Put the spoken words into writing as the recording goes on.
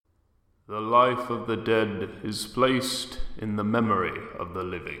The life of the dead is placed in the memory of the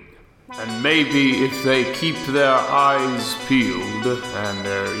living. And maybe if they keep their eyes peeled and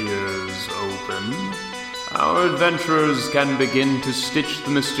their ears open, our adventurers can begin to stitch the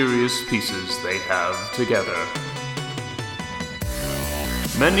mysterious pieces they have together.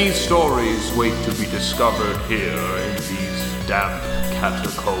 Many stories wait to be discovered here in these damp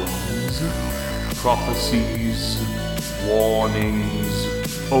catacombs. Prophecies, warnings,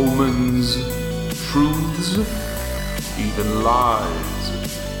 omens, truths, even lies.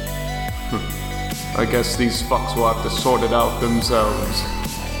 I guess these fucks will have to sort it out themselves.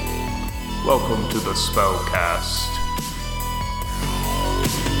 Welcome to the Spellcast.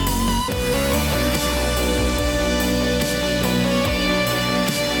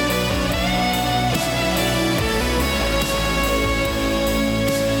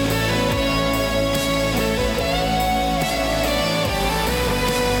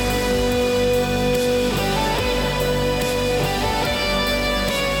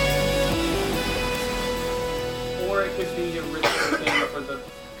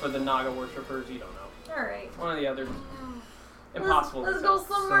 For the Naga worshippers, you don't know. Alright. One or the other. Impossible. Let's go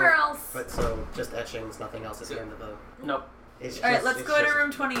somewhere else. But so, just etchings, nothing else at the end of the... Nope. Alright, let's go to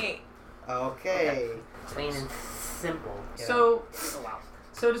room 28. Okay. Plain and simple. Yeah. So, oh wow.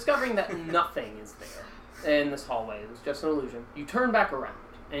 So discovering that nothing is there in this hallway, it was just an illusion, you turn back around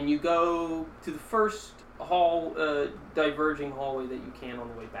and you go to the first diverging hallway that you can on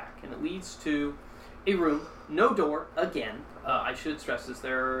the way back. And it leads to a room, no door, again. I should stress this,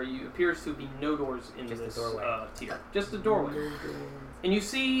 there appears to be no doors in Just this a doorway. tier. Just a doorway. And you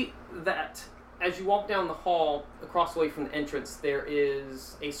see that as you walk down the hall, across the way from the entrance, there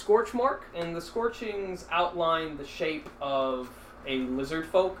is a scorch mark, and the scorchings outline the shape of a lizard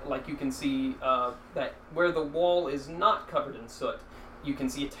folk. Like you can see that where the wall is not covered in soot, you can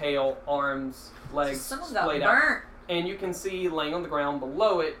see a tail, arms, legs Some of that splayed out. burnt. And you can see laying on the ground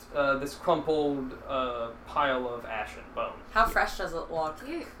below it this crumpled pile of ashen bone. How fresh does it look?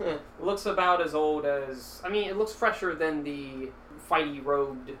 It looks about as old as... I mean, it looks fresher than the fighty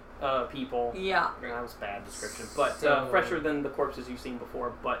robed people. Yeah. That was a bad description. But So- fresher than the corpses you've seen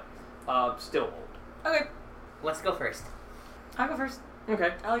before, but still old. Okay, Let's go first. I'll go first.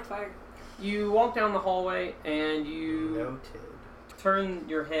 Okay. I like fire. You walk down the hallway and you Noted. turn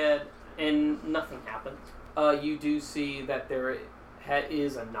your head and nothing happens. You do see that there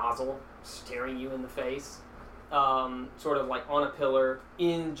is a nozzle staring you in the face, sort of like on a pillar,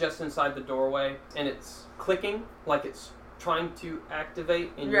 just inside the doorway, and it's clicking like it's trying to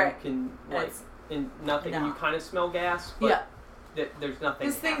activate, and Right. you can like It's- and nothing. no. You kind of smell gas, but Yeah. there's nothing.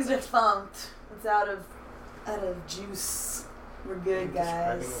 This thing's happening. defunct. It's out of juice. We're good,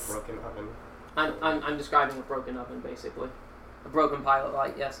 Describing guys. a broken oven. I'm describing a broken oven, basically, a broken pilot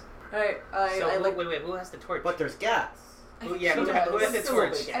light. Yes. Alright, So, I like... wait, who has the torch? But there's gas. Who, yeah, who, She who has does. the It's a little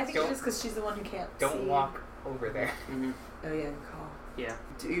torch? bit, I think Don't, it's just because she's the one who can't don't see. walk over there. Mm-hmm. Oh yeah, good call. Yeah.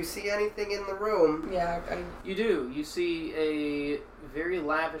 Do you see anything in the room? Yeah, You do. You see a very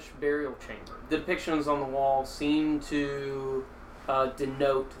lavish burial chamber. The depictions on the wall seem to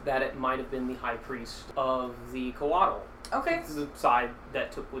denote that it might have been the high priest of the Coatl. Okay. This is the side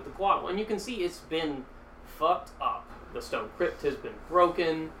that took with the Coatl. And you can see it's been fucked up. The stone crypt has been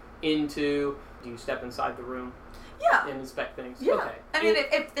broken into. Do you step inside the room Yeah. and inspect things? Yeah. Okay. I mean,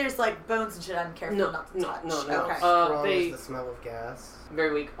 if there's like bones and shit, I'm careful not to touch. no. Okay. How strong they- is the smell of gas?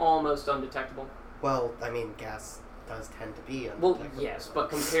 Very weak, almost undetectable. Well, I mean, gas does tend to be Well, undetectable. yes, but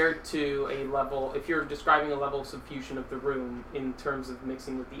compared to a level, if you're describing a level of subfusion of the room in terms of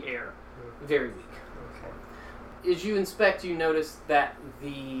mixing with the air, very weak. Okay. As you inspect, you notice that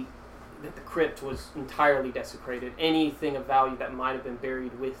the crypt was entirely desecrated. Anything of value that might have been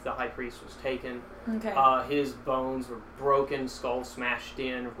buried with the high priest was taken. Okay. His bones were broken, skull smashed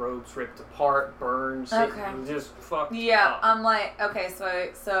in, robes ripped apart, burned, just fucked Yeah, up. I'm like, okay,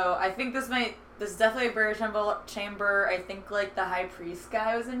 so I think this is definitely a burial chamber. I think like the high priest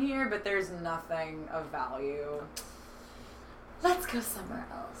guy was in here, but there's nothing of value. Let's go somewhere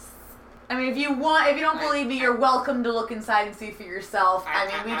else. I mean, if you don't believe me, you're welcome to look inside and see for yourself. I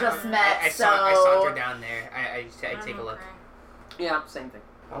mean, we just met, I so... saunter down there. I take a look. Yeah, same thing.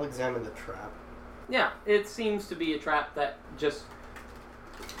 I'll examine the trap. Yeah, it seems to be a trap that just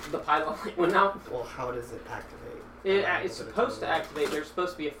the pilot light went out. Well, how does it activate? It's supposed to activate. There's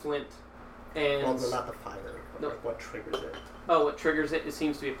supposed to be a flint, and Well, no, not the fire. But No. like what triggers it? what triggers it? It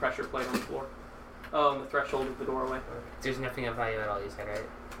seems to be a pressure plate on the floor, on the threshold of the doorway. There's nothing of value at all, you said, right?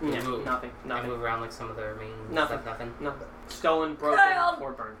 Yeah, move- nothing. I move around like some of the remaining Nothing. stuff, nothing. Nothing. Stolen, broken, Kyle!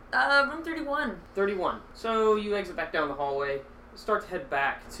 or burned. Room 31. 31. So you exit back down the hallway, start to head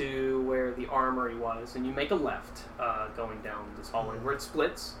back to where the armory was, and you make a left going down this hallway where it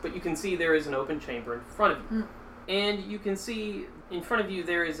splits, but you can see there is an open chamber in front of you. And you can see in front of you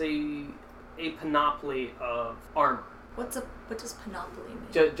there is a panoply of armor. What does panoply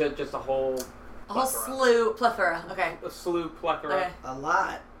mean? Just a whole Plethora. Okay. A slew plethora. Okay. A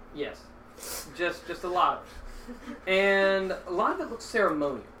lot. Yes. Just a lot. And a lot of it looks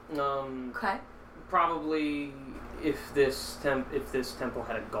ceremonial. Okay. Probably if this temple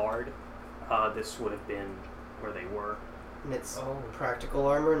had a guard, this would have been where they were. And it's practical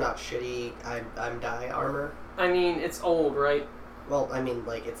armor, not shitty I'm die armor. I mean, it's old, right? Well, I mean,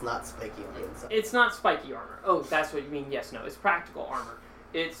 like, it's not spiky on the inside. It's not spiky armor. Oh, that's what you mean. Yes, no. It's practical armor.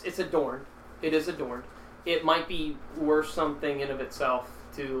 It's adorned. It is adorned. It might be worth something in of itself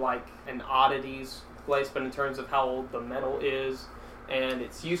to, like, an oddities place, but in terms of how old the metal is and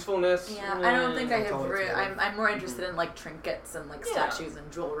its usefulness... Yeah, I don't think I have... totally I'm more interested in, like, trinkets and, like, statues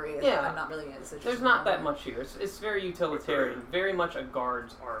and jewelry. Yeah. I'm not really interested. There's not that much here. It's very utilitarian. Very much a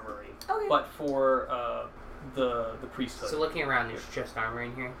guard's armory. Okay. But for the priesthood. So looking around, there's just armor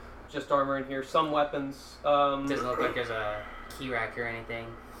in here? Just armor in here. Some weapons. Doesn't look like there's a key rack or anything.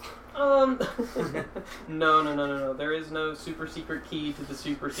 No. There is no super secret key to the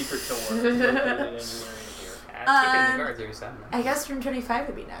super secret door located anywhere in here. Keeping the guards or something. I guess room 25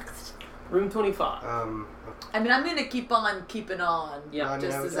 would be next. Room 25. I mean, I'm gonna keep on keeping on. Yeah. I mean,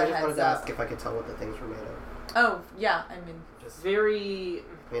 just I as just a wanted heads to ask up. if I could tell what the things were made of. Oh, yeah, I mean... Very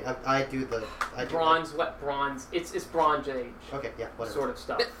I mean, I do bronze, wet bronze. It's Bronze Age Okay, yeah, whatever. sort of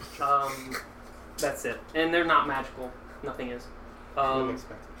stuff. That's it. And they're not magical. Nothing is. Nothing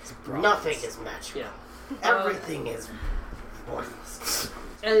is magical. Yeah. Everything is worthless.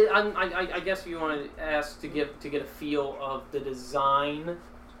 I guess you want to ask to get a feel of the design.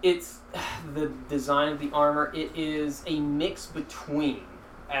 It's the design of the armor. It is a mix between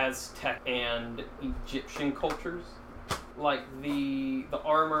Aztec and Egyptian cultures. Like the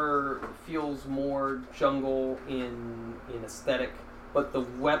armor feels more jungle in aesthetic, but the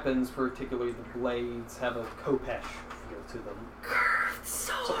weapons, particularly the blades, have a Kopesh feel to them. Curved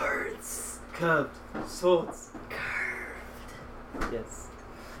swords. Curved swords. Curved. Yes.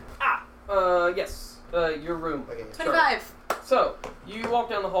 Yes. Your room. Okay. 25. So, you walk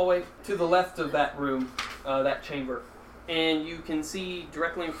down the hallway to the left of that room, that chamber, and you can see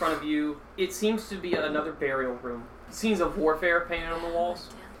directly in front of you, it seems to be another burial room. Scenes of warfare painted on the walls.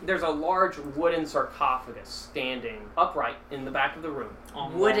 There's a large wooden sarcophagus standing upright in the back of the room.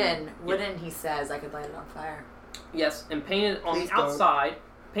 Wooden, he says. I could light it on fire. Yes, and painted on Please the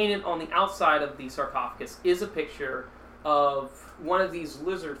outside of the sarcophagus is a picture of one of these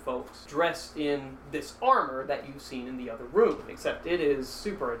lizard folks dressed in this armor that you've seen in the other room, except it is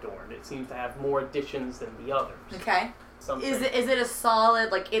super adorned. It seems to have more additions than the others. Okay. Something. Is it a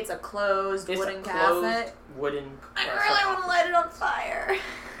solid, like, it's a closed It's wooden a closed cabinet? wooden I really want to light it on fire.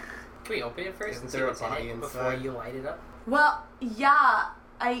 Can we open it first Isn't and see there a what's in body it before inside? you light it up? Well,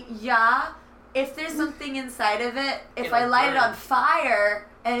 if there's something inside of it, if It'll I light it burn. on fire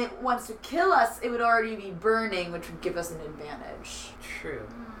and it wants to kill us, it would already be burning, which would give us an advantage. True.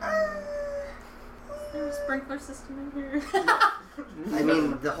 Is there a sprinkler system in here? I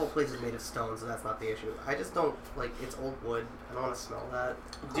mean, the whole place is made of stone, so that's not the issue. I just don't, like, it's old wood. I don't want to smell that.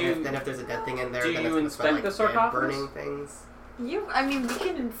 Then if there's a dead thing in there, do then you it's going to inspect smell the like dead sarcophagus? burning things. We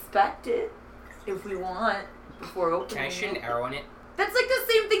can inspect it if we want before opening Can I shoot an it. arrow in it? That's like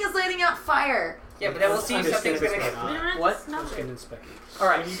the same thing as lighting out fire. Yeah, but then we'll see if I'm just something's thinking gonna... it's What? Just get inspect it.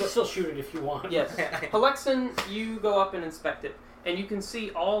 Alright. You can still shoot it if you want. Yes. Alexan, you go up and inspect it, and you can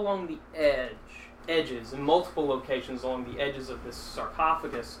see all along the edges, in multiple locations along the edges of this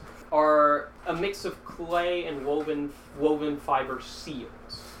sarcophagus, are a mix of clay and woven fiber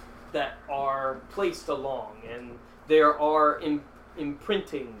seals that are placed along, and there are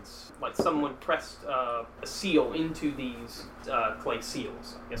imprintings, like someone pressed a seal into these clay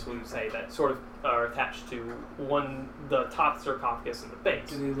seals, I guess we would say, that sort of are attached to the top sarcophagus and the base.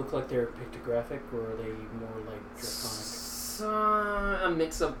 Do they look like they're pictographic, or are they more like draconic? A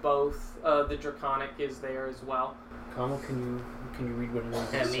mix of both. The draconic is there as well. Kamal, can you read what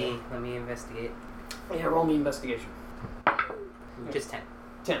it is? Let me investigate. Yeah, roll me investigation. Just 10.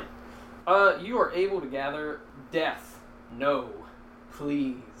 10. You are able to gather death. No.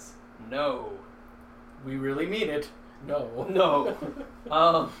 Please. No. We really mean it. No. No.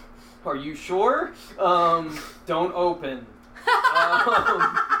 Are you sure? Don't open.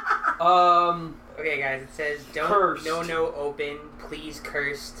 Okay, guys, it says don't Cursed. no open, please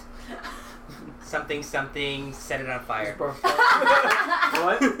cursed. Something, set it on fire.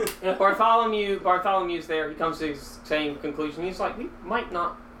 What? Bartholomew's there. He comes to his same conclusion. He's like, we might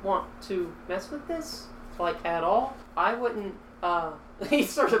not want to mess with this, like, at all. I wouldn't, he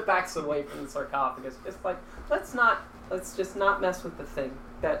sort of backs away from the sarcophagus. It's like, let's just not mess with the thing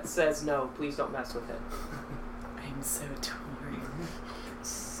that says no, please don't mess with it. I'm so torn.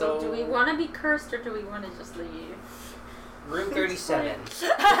 So do we want to be cursed or do we want to just leave? Room 37.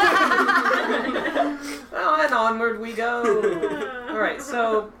 Well, and onward we go. Alright,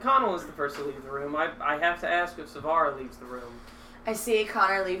 so Connell is the first to leave the room. I have to ask if Savara leaves the room. I see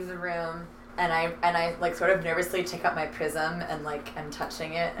Connor leave the room, and I like sort of nervously take up my prism and like I'm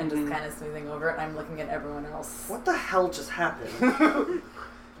touching it and just kind of smoothing over it. And I'm looking at everyone else. What the hell just happened?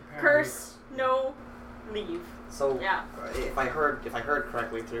 Curse, no, leave. So, Yeah. if I heard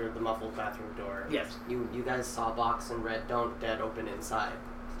correctly through the muffled bathroom door, Yes. you guys saw box and read "Don't Dead" open inside.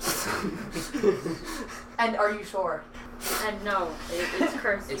 And are you sure? And no, it's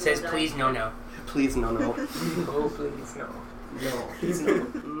cursed. It says, please, no. Please, no. Oh, please, no. No. Please, no.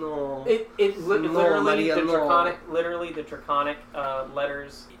 No. Literally the draconic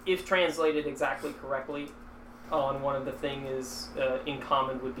letters, if translated exactly correctly, on one of the thing is in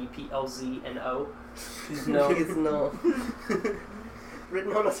common would be PLZ and O. Please no. Please, no.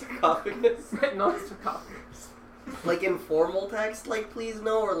 Written on a sarcophagus? Written on a sarcophagus. Like in formal text, like please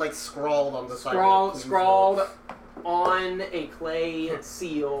no, or like scrawled on the side? Scrawled on a clay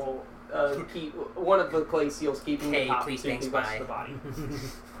seal. One of the clay seals keeping the top please, to thanks, the rest bye. of the body.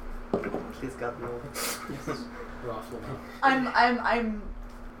 Please God no. Ross will know. I'm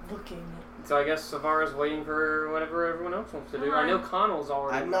looking. So I guess Savara's waiting for whatever everyone else wants to do. I know Connell's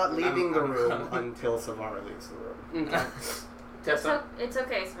already. I'm not leaving the room until Savara leaves the room. Okay. Tessa? It's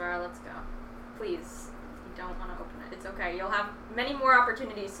okay, Savara, let's go. Please. You don't want to open it. It's okay. You'll have many more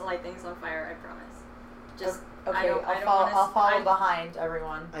opportunities to light things on fire, I promise. Just, Okay, I'll follow behind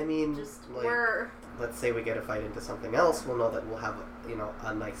everyone. I mean, let's say we get a fight into something else, we'll know that we'll have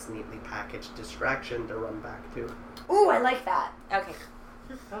a nice, neatly packaged distraction to run back to. Ooh, I like that. Okay.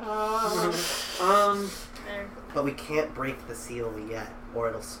 There. But we can't break the seal yet, or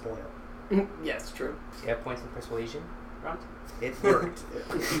it'll spoil. Yes, true. Do you have points in persuasion, Ron? It worked.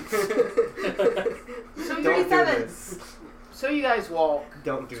 So Don't do this. So you guys walk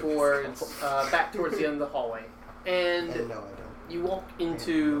Don't do towards this. back towards the end of the hallway, and No, I don't. you walk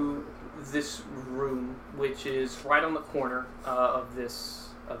into this room, which is right on the corner of this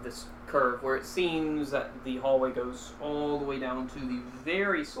curve, where it seems that the hallway goes all the way down to the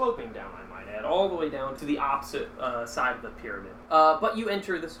very sloping down, I might add, all the way down to the opposite side of the pyramid. But you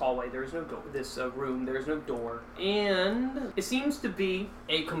enter this hallway. There is no door. This room. There is no door, and it seems to be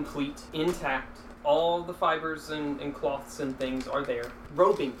a complete, intact. All the fibers and cloths and things are there.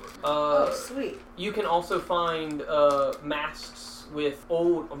 Robing. Oh, sweet. You can also find masks with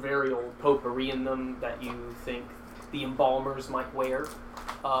very old potpourri in them that you think the embalmers might wear.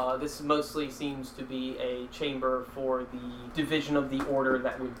 This mostly seems to be a chamber for the division of the order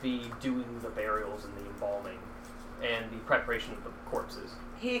that would be doing the burials and the embalming and the preparation of the corpses.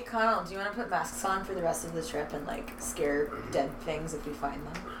 Hey, Connell, do you want to put masks on for the rest of the trip and like scare dead things if we find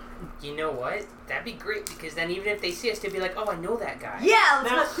them? You know what? That'd be great, because then even if they see us, they'd be like, oh, I know that guy.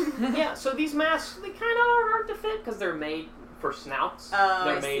 Yeah. Yeah. So these masks, they kind of are hard to fit because they're made for snouts. Oh,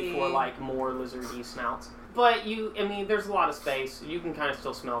 They're I made see. for like more lizardy snouts. But there's a lot of space. You can kind of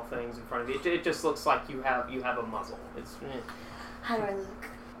still smell things in front of you. It just looks like you have a muzzle. It's. How do I look?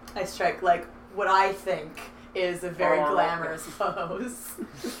 I strike like what I think is a very Oh, glamorous pose.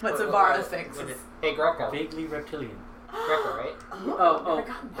 What Savara thinks. Hey, Greco. Vaguely reptilian. Greco, right? Oh. I've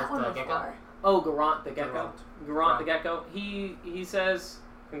forgotten that That's one the gecko. before. Oh, Garant the gecko. Garant the Garant. gecko. He says,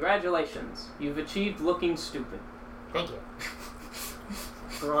 "Congratulations, you've achieved looking stupid." Thank you.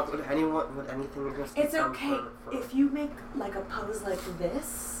 Would anything just It's come okay for if you make like a pose like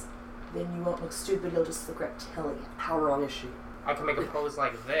this, then you won't look stupid. You'll just look reptilian. How wrong is she? I can make a pose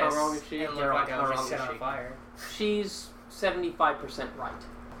like this. How wrong is she? And look like I How was wrong just set is on she? fire. She's 75% right.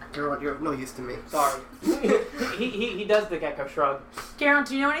 You're of no use to me. Sorry. he does the gecko shrug. Garen,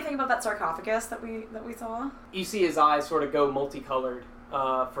 do you know anything about that sarcophagus that we saw? You see his eyes sort of go multicolored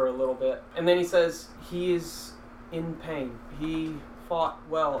for a little bit, and then he says, "He is in pain. He fought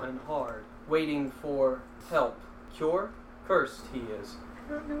well and hard, waiting for help. Cure? Cursed he is."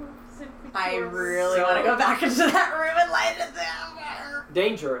 I don't know. I really want to go back into that room and light it down.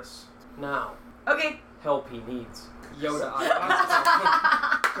 Dangerous. Now. Okay. Help he needs. Yoda.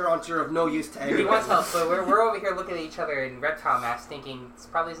 hacker hunts are of no use to He anyone. wants help, but we're over here looking at each other in reptile masks thinking this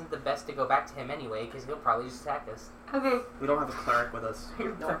probably isn't the best to go back to him anyway, because he'll probably just attack us. Okay. We don't have a cleric with us.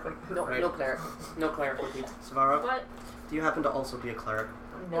 No cleric. No cleric with you. Savara, What? do you happen to also be a cleric?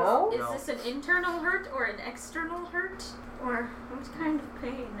 No. Is No. this an internal hurt or an external hurt? Or what kind of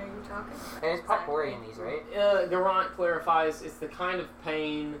pain are you talking about? And it's potpourri in these, right? Garant clarifies it's the kind of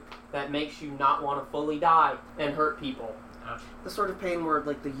pain that makes you not want to fully die and hurt people. The sort of pain where,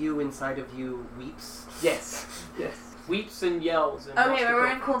 like, the you inside of you weeps? Yes. Yes. Weeps and yells. And Okay, wants to we're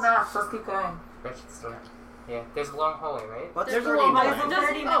go. in cool math. Let's keep going. Yeah, there's a long hallway, right? What's There's a long 39? hallway. Level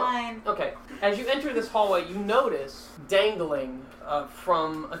 39. Okay. As you enter this hallway, you notice dangling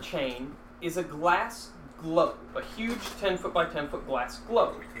from a chain is a glass globe, a huge 10-foot by 10-foot glass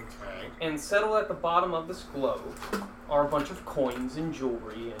globe. Okay. And settled at the bottom of this globe are a bunch of coins and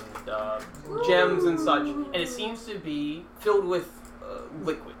jewelry and gems and such. And it seems to be filled with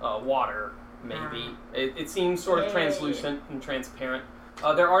liquid, water, maybe. It seems sort of translucent and transparent.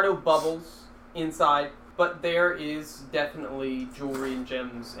 There are no bubbles inside, but there is definitely jewelry and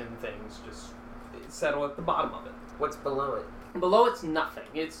gems and things just settled at the bottom of it. What's below it? Below it's nothing.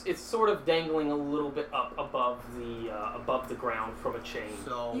 It's sort of dangling a little bit up above the ground from a chain.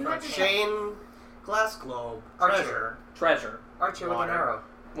 So, You a had to- chain, glass globe, Archer. Treasure, Archer with an Water. arrow.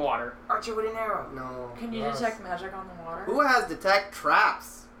 water. Archer with an arrow. No. Can you Yes. detect magic on the water? Who has detect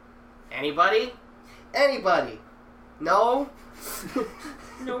traps? Anybody? Anybody? No?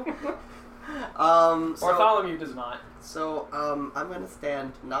 Nope. So, Bartholomew does not. I'm gonna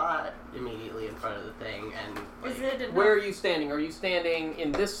stand not immediately in front of the thing and, like, Is it enough? Where are you standing? Are you standing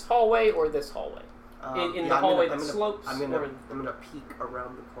in this hallway or this hallway? In yeah, the I'm hallway gonna- that I'm gonna- slopes? I'm or gonna peek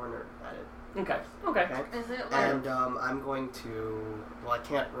around the corner at it. Okay. Okay. Is it like And I'm going to. Well, I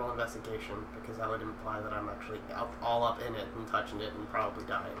can't roll investigation because that would imply that I'm actually all up in it and touching it and probably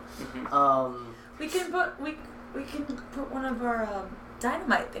dying. Mhm. We can put one of our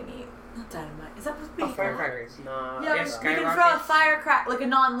dynamite thingy. Not dynamite. Is that supposed to be? Oh, firecrackers. No. Yeah, Yes, we can throw a skyrockets. firecracker, like a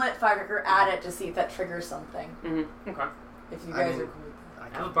non-lit firecracker, at it to see if that triggers something. Mm-hmm. Okay. If you I guys mean- are cool with that.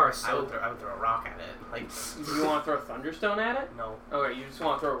 I have a bar of I would, soap. throw, I would throw a rock at it. Like, Do you want to throw a thunderstone at it? no. Okay, you just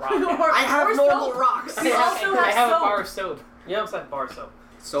want to throw a rock at it. Or- I have or normal soap. rocks. We also I have have a soap. bar of soap. You also have bar soap.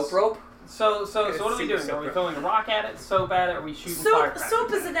 Soap rope? So what are we Super doing? Are soap we rope. throwing a rock at it, soap at it, or are we shooting Soap, firecrackers?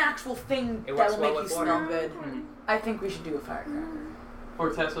 soap is an actual thing It that works will well make you with smell water. good. Mhm. I think we should do a firecracker.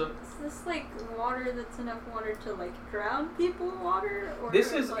 Hortessa? is this like water that's enough water to like drown people in water? Or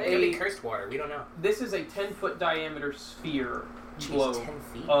This is like, It could be cursed water. We don't know. This is a 10-foot diameter sphere Jeez, globe 10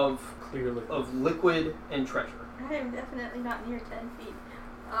 feet. of Clear liquid. liquid and treasure. I am definitely not near 10 feet.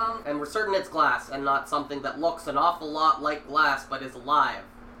 And we're certain it's glass and not something that looks an awful lot like glass but is alive.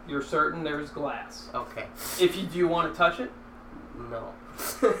 You're certain there's glass. Okay. Do you want to touch it? No.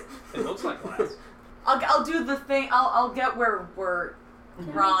 It looks like glass. I'll do the thing. I'll get where Can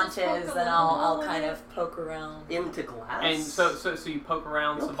we Ront just poke is, a and little I'll hole in kind it? of poke around. Into glass? And so you poke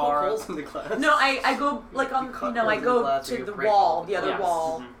around You don't Savara. poke holes into glass. No, I go like on. You cut I holes in go glass or to you the break wall, them. the other Yes.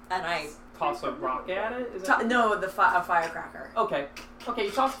 wall, Mhm. and I Toss a rock at it? Is that no a firecracker. Okay,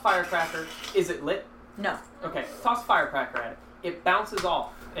 you toss a firecracker. Is it lit? No. Okay, toss a firecracker at it. It bounces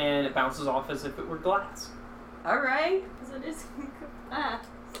off, and it bounces off as if it were glass. All right. Because it is glass.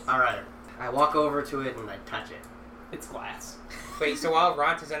 Alright. I walk over to it and I touch it. It's glass. Wait, so while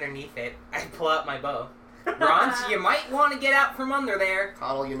Ront is underneath it, I pull out my bow. Ront, you might want to get out from under there.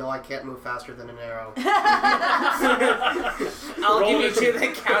 Connell, you know I can't move faster than an arrow. I'll Roll give you it. to the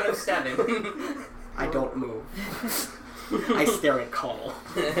count of 7. I don't move. I stare at Connell.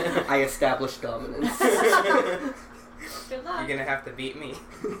 I establish dominance. Good luck. You're gonna have to beat me.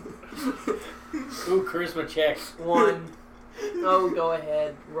 Ooh, charisma check. 1. Oh, go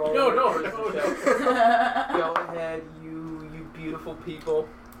ahead. Roll. No. Go ahead, you beautiful people.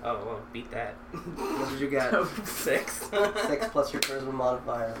 Oh, well, beat that. What did you get? 6. 6 plus your charisma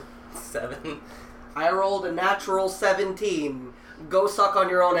modifier. 7. I rolled a natural 17. Go suck on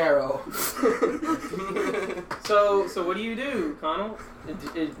your own arrow. So what do you do, Connell?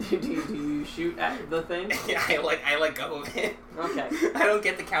 Do you shoot at the thing? Yeah, I let go of it. Okay. I don't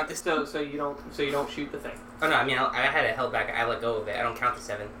get to count this. So you don't shoot the thing, Oh no, I mean I had it held back. I let go of it. I don't count the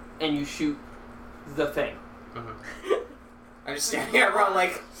 7. and you shoot the thing. I'm just staring at Ron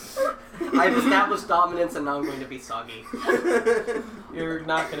like. I've established dominance and now I'm going to be soggy. You're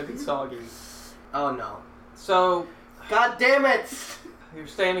not gonna be soggy. Oh no. So God damn it! you're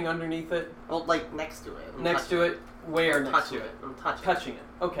standing underneath it, Well, like, next to it. I'm next to touching it. Where I'm next touching to it. it? I'm touching Touching it.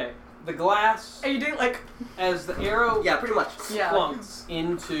 Okay. The glass, Are you doing like? as the arrow Yeah, pretty much. Yeah. plunks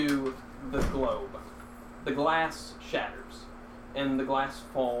into the globe, the glass shatters. and the glass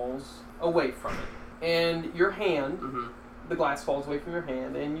falls away from it. And your hand, the glass falls away from your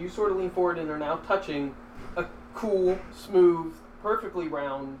hand, and you sort of lean forward and are now touching a cool, smooth, perfectly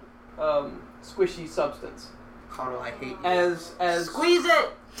round, squishy substance. Connor, I hate you. As Squeeze it!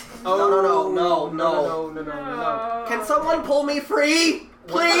 oh No. Can someone pull me free?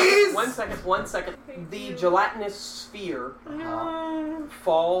 Please? One second. The gelatinous sphere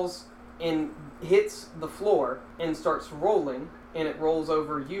falls and hits the floor and starts rolling, and it rolls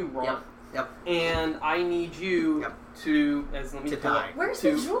over you, Ron. Yep. And I need you to die. Where's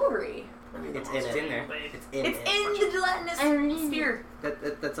the jewelry? It's in there. It's in the gelatinous sphere.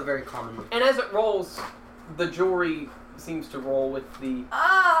 That's a very common move. And as it rolls, the jewelry seems to roll with the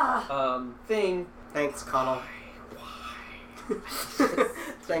thing. Thanks, Connell.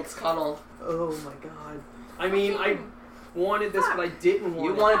 Thanks, Connell. Oh my god. I mean, I wanted this, but I didn't want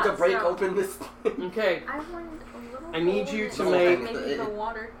You it. wanted to break open this thing. Okay. I wanted a little. I need you to maybe the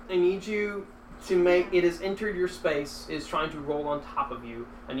water. I need you to make... It has entered your space, is trying to roll on top of you.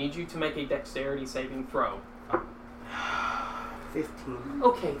 I need you to make a dexterity saving throw. 15.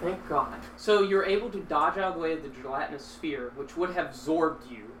 Okay, thank God. So you're able to dodge out of the way of the gelatinous sphere, which would have absorbed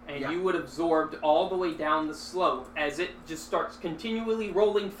you, and you would have absorbed all the way down the slope as it just starts continually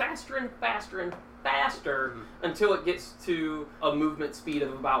rolling faster and faster and faster until it gets to a movement speed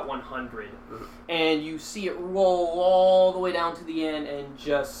of about 100. And you see it roll all the way down to the end and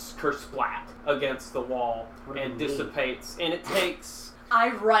just kersplat against the wall and dissipates. And it takes...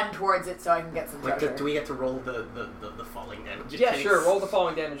 I run towards it so I can get some treasure. Do we get to roll the falling damage? Yeah, sure. Roll the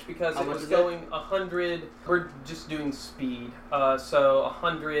falling damage because How it much was is it? going 100. We're just doing speed. So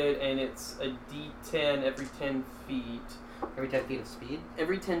 100, and it's a D10 every 10 feet. Every 10 feet of speed?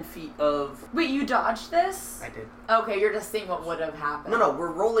 Every 10 feet of... Wait, you dodged this? I did. Okay, you're just seeing what would have happened. No,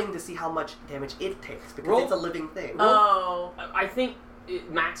 we're rolling to see how much damage it takes because it's a living thing. Oh. I think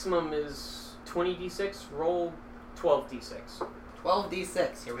maximum is 20d6. Roll 12d6.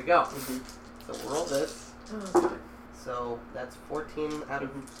 12d6. Here we go. So we'll roll this. So that's 14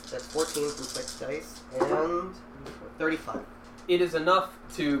 that's 14 from 6 dice and 35. It is enough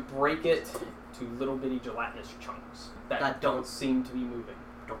to break it to little bitty gelatinous chunks that don't seem to be moving.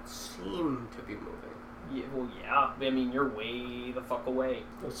 Don't seem to be moving. Yeah, well, yeah. I mean, you're way the fuck away.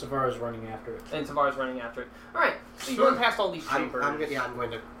 Well, Savara's running after it. And Savara's running after it. All right, so you run past all these chambers. I'm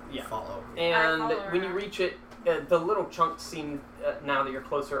going to follow. And follow when you her. reach it, the little chunks seem, now that you're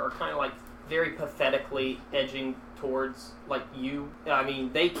closer, are kind of like very pathetically edging towards like you. I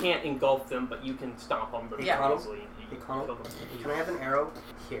mean, they can't engulf them, but you can stomp on them easily. Hey, Connell, can I have an arrow?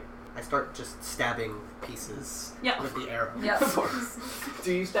 Here. I start just stabbing pieces with the arrow. Yes.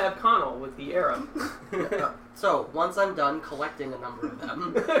 Do you stab Connell with the arrow? So, once I'm done collecting a number of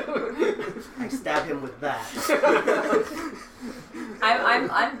them, I stab him with that.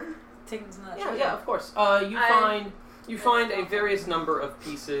 I'm taking some of that. Yeah, of course. You find a various number of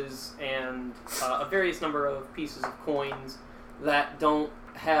pieces and a various number of pieces of coins that don't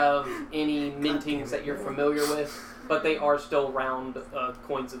have any mintings that you're familiar with, but they are still round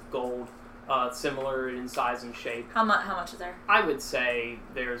coins of gold, similar in size and shape. How much is there? I would say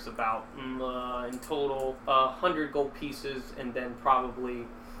there's about, in total, 100 gold pieces, and then probably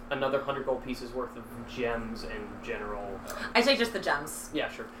another 100 gold pieces worth of gems in general. I take just the gems. Yeah,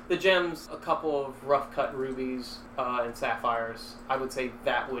 sure. The gems, a couple of rough-cut rubies and sapphires. I would say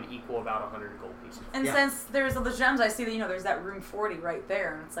that would equal about 100 gold pieces. And since there's all the gems, I see that, there's that room 40 right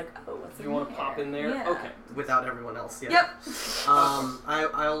there, and it's like, oh, what's in there? You want to pop in there? Yeah. Okay. Without everyone else, yeah. Yep.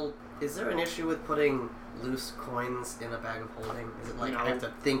 Is there an issue with putting loose coins in a bag of holding? Is it like No. I have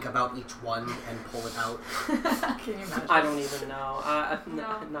to think about each one and pull it out? Can you imagine? I don't even know.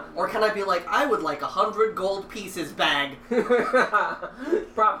 No. Or can I be like, I would like 100 gold pieces bag?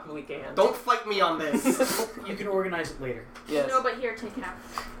 Probably can. Don't fight me on this. You can organize it later. Yes. No, but here, take it out.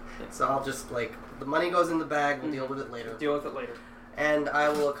 So I'll just the money goes in the bag, we'll deal with it later. Deal with it later. And I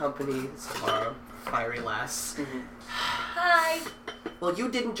will accompany Samara, Fiery Lass. Hi. Well, you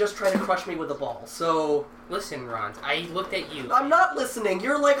didn't just try to crush me with a ball, so... Listen, Ron, I looked at you. I'm not listening,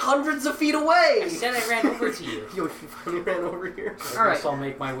 you're like hundreds of feet I away! said I ran over to you. You finally ran over here. All right. I guess I'll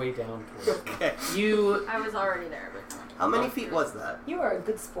make my way down towards it. Okay. I was already there, but How many feet was that? You are a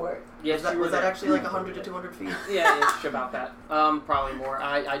good sport. Yes, you were Was that there. actually like 100 to 200 feet? Yeah, it's about that. Probably more.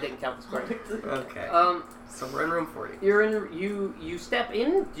 I didn't count the square. Okay. So we're in room 40. You're in. You step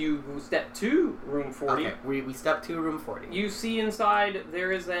in. You step to room 40. Okay, we step to room 40. You see inside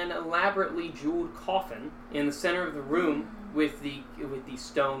there is an elaborately jeweled coffin in the center of the room with the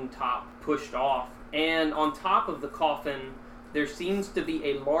stone top pushed off, and on top of the coffin there seems to be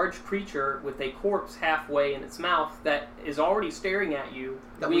a large creature with a corpse halfway in its mouth that is already staring at you.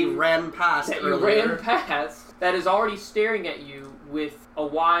 That we ran past that earlier. you ran past, that is already staring at you with a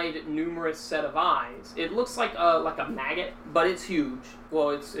wide, numerous set of eyes. It looks like a maggot, but it's huge.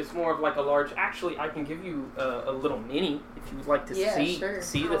 Well, it's more of like a large... Actually, I can give you a little mini if you would like to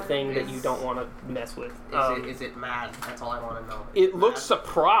see the thing that you don't want to mess with. Is it mad? That's all I want to know. It looks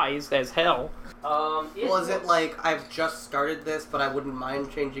surprised as hell. Is it like I've just started this, but I wouldn't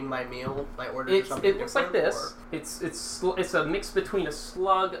mind changing my meal? My order to something It looks like different, this. It's a mix between a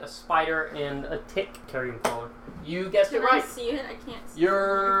slug, a spider, and a tick. Carrying crawler. You guessed Can it right. I see it? I can't see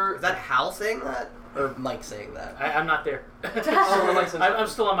You're... Is that Hal saying that? Or Mike saying that? I'm not there. Oh, I'm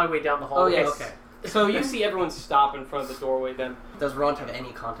still on my way down the hall. Oh, yes. Okay. So you see everyone stop in front of the doorway then. Does Ront have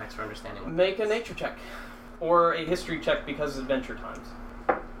any context for understanding what Make a nature check. Or a history check because of Adventure Times.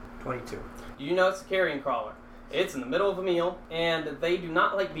 22. You know it's a carrion crawler. It's in the middle of a meal, and they do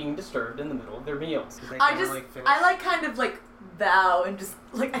not like being disturbed in the middle of their meals. I kind of bow and just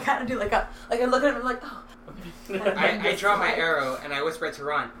I kind of do I look at him and like, oh. I draw my arrow and I whisper it to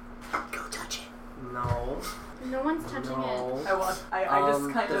Ron. Go touch it. No. No one's touching it. I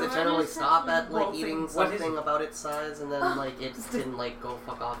just kind does of... it generally stop at eating What something about its size and then it can go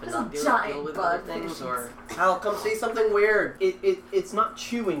fuck off and not deal with other things? Or Hal, come see something weird. It's not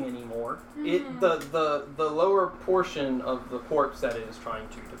chewing anymore. The lower portion of the corpse that it is trying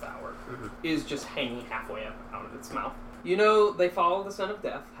to devour is just hanging halfway up out of its mouth. You know, they follow the scent of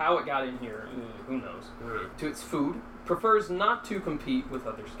death. How it got in here, who knows? To its food. Prefers not to compete with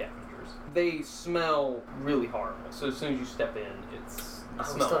other scavengers. They smell really horrible, so as soon as you step in, it's We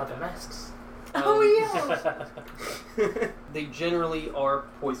smell still of have the death. masks. They generally are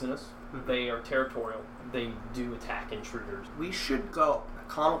poisonous. They are territorial. They do attack intruders. We should go.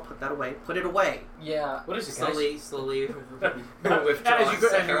 Con will put that away. Put it away. Yeah. What is it, guys? Slowly As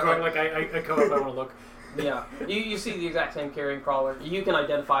you're going, I come up, I want to look. Yeah. You see the exact same carrion crawler. You can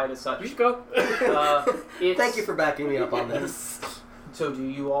identify it as such. You should go. Thank you for backing me up on this. So do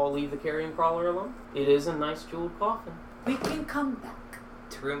you all leave the carrion crawler alone? It is a nice jeweled coffin. We can come back.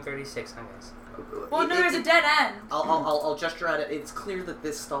 to room 36, huh, guys? Well, no, there's a dead end. I'll gesture at it. It's clear that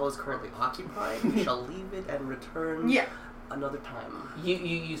this stall is currently occupied. We shall leave it and return another time.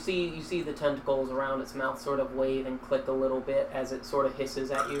 You see the tentacles around its mouth sort of wave and click a little bit as it sort of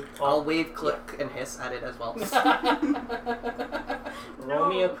hisses at you. I'll wave, click, and hiss at it as well. Roll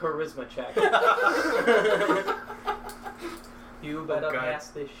me a charisma check. You better pass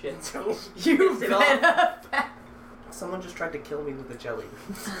this shit. You better pass. Someone just tried to kill me with a jelly.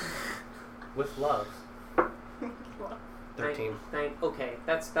 With love. 13. Okay,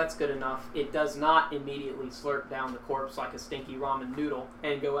 that's good enough. It does not immediately slurp down the corpse like a stinky ramen noodle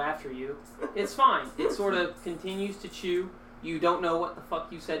and go after you. It's fine. It sort of continues to chew. You don't know what the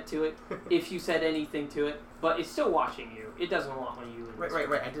fuck you said to it, if you said anything to it, but it's still watching you. It doesn't want you in this Right.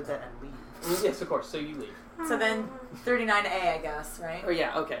 I did that and leave. Yes, of course. So you leave. So then 39A, I guess, right? Oh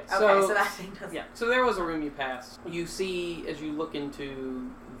yeah. Okay. So that thing doesn't... Yeah. So there was a room you passed. You see as you look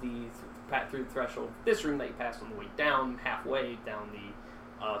into through the threshold. This room that you passed on the way down, halfway down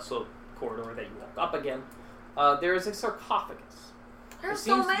the slope corridor that you walk up again, there is a sarcophagus. There's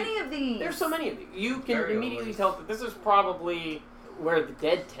so many of these. There's so many of these. You can Very immediately old. tell that this is probably where the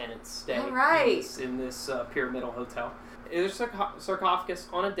dead tenants stay. All right. In this pyramidal hotel. There's a sarcophagus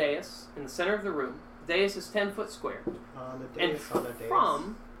on a dais in the center of the room. The dais is 10 foot square. And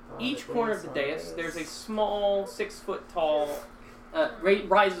from each corner of the dais, there's a small 6 foot tall,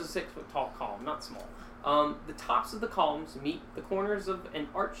 rises a 6 foot tall column, not small. The tops of the columns meet the corners of an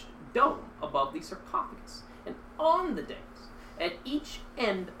arched dome above the sarcophagus. And on the dais, at each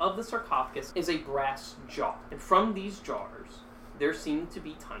end of the sarcophagus is a brass jar. And from these jars, there seem to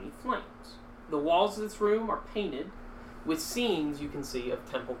be tiny flames. The walls of this room are painted with scenes you can see of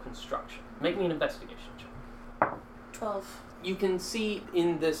temple construction. Make me an investigation check. 12. You can see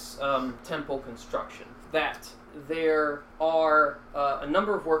in this temple construction that there are a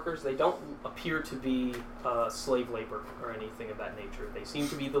number of workers. They don't appear to be slave labor or anything of that nature. They seem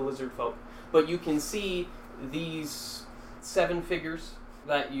to be the lizard folk. But you can see these 7 figures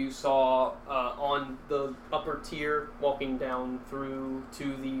that you saw on the upper tier walking down through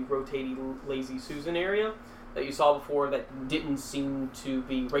to the rotating Lazy Susan area that you saw before that didn't seem to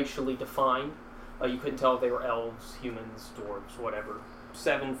be racially defined. You couldn't tell if they were elves, humans, dwarves, whatever.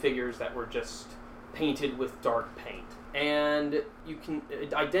 7 figures that were just painted with dark paint. And you can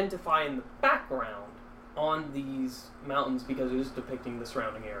identify in the background on these mountains, because it is depicting the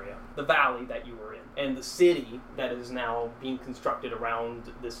surrounding area, the valley that you were in. and the city that is now being constructed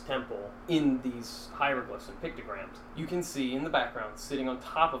around this temple in these hieroglyphs and pictograms. You can see in the background, sitting on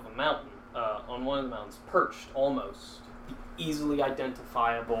top of a mountain, on one of the mountains, perched almost, the easily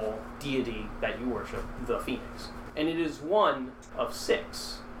identifiable deity that you worship, the Phoenix. And it is one of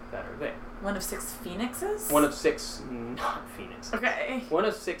 6 that are there. One of 6 phoenixes? One of 6 not phoenixes. Okay. One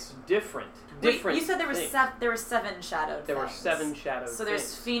of 6 different. Wait, you said there were things. there were 7 shadowed There were things. 7 shadowed So there's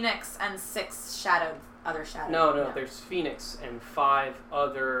things. phoenix and 6 shadowed other shadowed. No, there's Phoenix and 5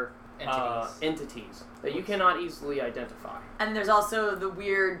 other entities that you cannot easily identify. And there's also the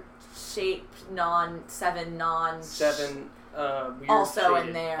weird shaped Seven weird Also in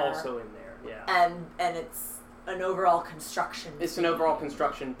shaded, there. Also in there, yeah. and it's an overall construction. It's an overall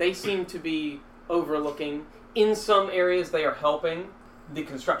construction. They seem to be overlooking. In some areas they are helping the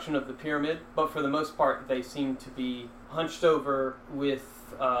construction of the pyramid, but for the most part they seem to be hunched over with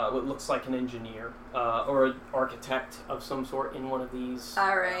what looks like an engineer or an architect of some sort in one of these.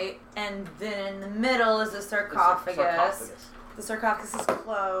 Alright, and then in the middle is the sarcophagus. The sarcophagus is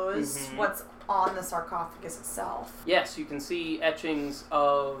closed. Mhm. What's on the sarcophagus itself? Yes, you can see etchings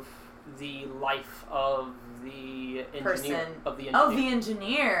of the life of the engineer. Person. Of the engineer. Oh, the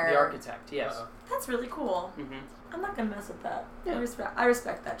engineer. The architect, yes. That's really cool. Mm-hmm. I'm not gonna mess with that. Yeah. I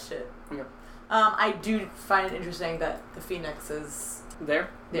respect that shit. Yeah. I do find it interesting that the phoenix is There?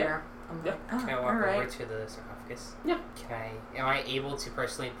 there. I'm Yeah. like, oh, Can I walk alright. over to the sarcophagus? Yeah. Am I able to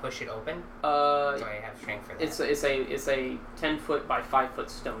personally push it open? Do I have strength for that? It's a 10-foot by 5-foot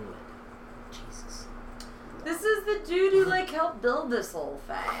stone lid. Jesus. This is the dude who like helped build this whole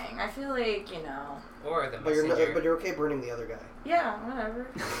thing. I feel like, you know. Or the But messenger. you're okay burning the other guy. Yeah, whatever.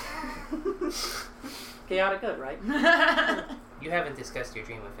 Chaotic good, right? You haven't discussed your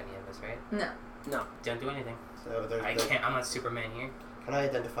dream with any of us, right? No. No. Don't do anything. So there's I can't. I'm not Superman here. Can I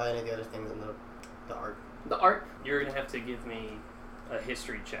identify any of the other things in the art? The art, you're going to have to give me a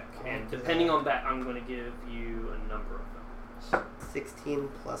history check. And do depending that. on that, I'm going to give you a number of them. 16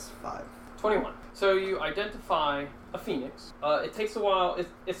 plus 5. 21. So you identify a phoenix. It takes a while.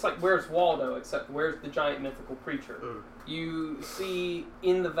 It's like, where's Waldo, except where's the giant mythical creature? Mm. You see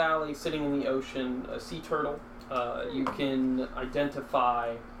in the valley, sitting in the ocean, a sea turtle. You can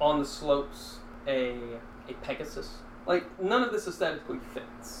identify on the slopes a Pegasus. Like, none of this aesthetically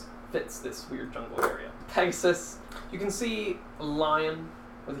fits this weird jungle area. Pegasus. You can see a lion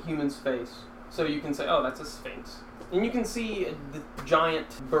with a human's face. So you can say, oh, that's a sphinx. And you can see the giant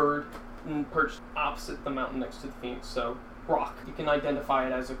bird perched opposite the mountain next to the phoenix. So, rock. You can identify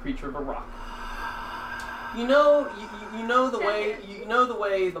it as a creature of a rock. You know the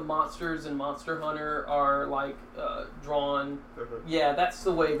way the monsters in Monster Hunter are like drawn. Yeah, that's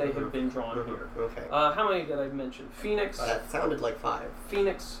the way they have been drawn here. Okay. How many did I mention? Phoenix, That sounded like 5.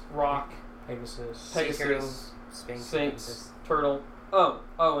 Phoenix, rock, Pegasus. Pegasus, Sphinx. Sphinx, turtle. Oh,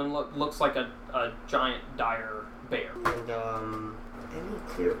 and looks like a giant dire bear. And any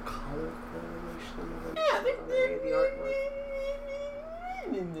clear color correlation? Yeah, the artwork.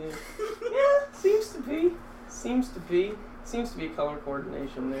 Yeah, seems to be color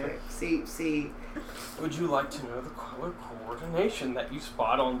coordination there. Okay. See. Would you like to know the color coordination that you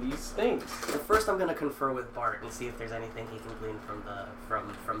spot on these things? Well, first, I'm gonna confer with Bart and see if there's anything he can glean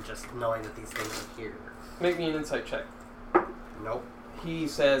from just knowing that these things are here. Make me an insight check. Nope. He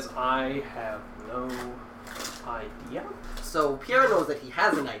says, I have no idea. So Pierre knows that he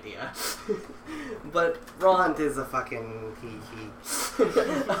has an idea, but Ron is a fucking he.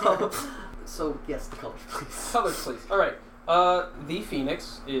 So yes, the colors, please. Colors, please. Alright. The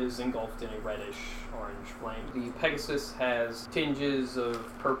Phoenix is engulfed in a reddish-orange flame. The Pegasus has tinges of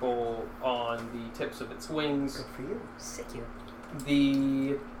purple on the tips of its wings. Good for you. Sick you.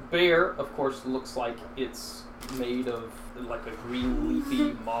 The bear, of course, looks like it's made of like a green,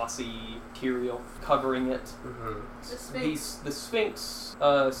 leafy, mossy material covering it. Mm-hmm. The Sphinx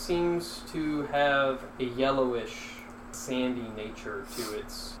seems to have a yellowish, sandy nature to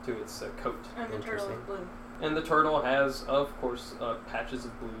its coat. And the turtle is blue. And the turtle has, of course, patches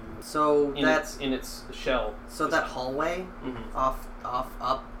of blue So in its shell. So that hallway, Mm-hmm.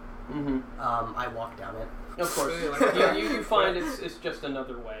 up. Mm-hmm. I walk down it. Of course, you find it's just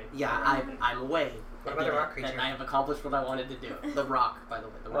another way. Yeah, I'm away. What about the rock creature? And I have accomplished what I wanted to do. The rock, by the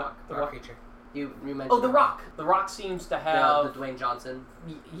way, the rock. The rock rock. creature. You mentioned. Oh, the rock. The rock seems to have the Dwayne Johnson.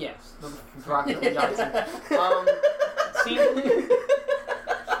 Yes, the rock Dwayne Johnson.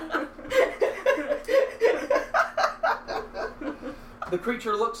 The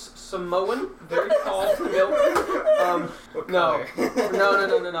creature looks Samoan, very tall, built. No.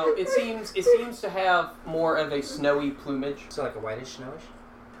 It seems to have more of a snowy plumage. So like a whitish, snowish?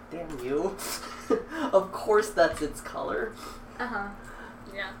 Damn you. Of course that's its color.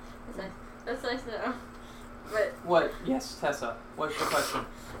 Yeah. That's nice to know. But What? Yes, Tessa. What's your question?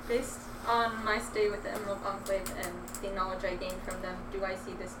 based on my stay with the Emerald Enclave and the knowledge I gained from them, do I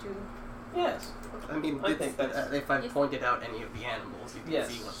see this too? Yes. I mean, I think that's... if I pointed out any of the animals, you can Yes.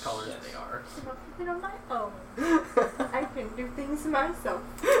 see what colors Yes. they are. But on my own, I can do things myself.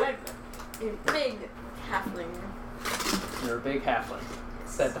 I'm a big halfling. You're a big halfling.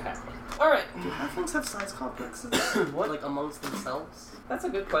 Said the halfling. Alright. Do halflings have size complexes? What? Like amongst themselves? That's a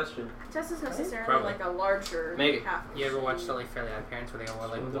good question. Just as necessarily Probably. like a larger Maybe. halfling. You ever watched like Fairly Odd Parents where they all wore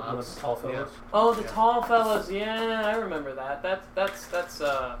like One of the blobs? tall fellows. Oh, the Yeah. tall fellas. Yeah, I remember that. That's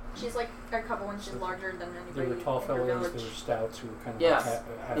She's like a couple inches larger than anybody There were tall in her fellows, village. there were stouts who were kind of Yes.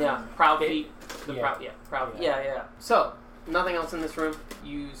 half yeah, proud feet. The Yeah. proud. Yeah. Yeah. So, nothing else in this room.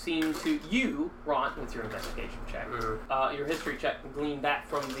 You seem to Ron, with your investigation check, your history check, glean that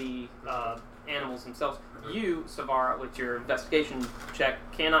from the animals themselves. You, Savara, with your investigation check,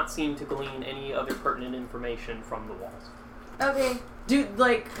 cannot seem to glean any other pertinent information from the walls. Okay. Do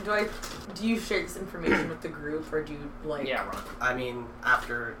you share this information with the group, or do you like? Yeah, Ron. I mean,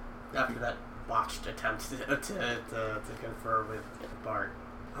 after that botched attempt to confer with Bart.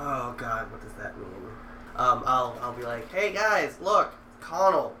 Oh God, what does that mean? I'll be like, hey guys, look,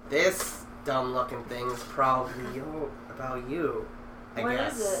 Connell, this dumb-looking thing's probably about you. I What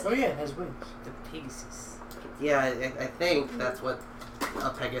guess. is it? Oh yeah, it has wings. The Pegasus. Yeah, I think that's what a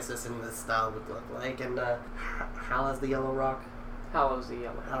Pegasus in this style would look like. And Hal has the yellow rock. Hallow's the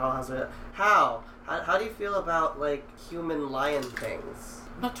yellow. Hal has it. How do you feel about like human lion things?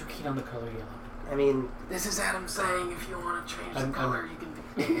 I'm not too keen on the color yellow. I mean, This is Adam saying if you want to change the I'm- color, you can.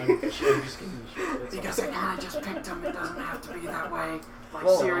 I'm just giving you shit. That's Because all. I kind of just picked him. It doesn't have to be that way. Like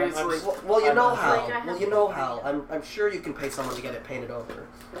well, seriously. well, you know I'm- Hal. Like, I Well, have you to know paint Hal. it. I'm sure you can pay someone to get it painted over.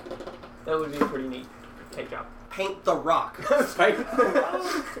 That would be a pretty neat take job. Paint the rock. Right?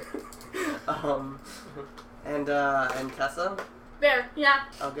 And Tessa. Bear, yeah.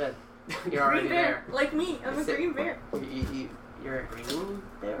 Oh, good. You're Green already bear. there. Like me. I'm a Sit- green bear. You're a green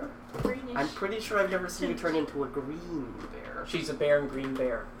bear? Greenish. I'm pretty sure I've never seen you turn into a green bear. She's a bear and green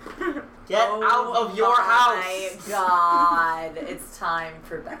bear. Get out of your house! My God, it's time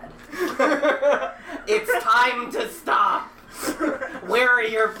for bed. It's time to stop! Where are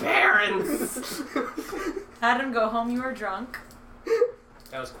your parents? Adam, go home. You are drunk.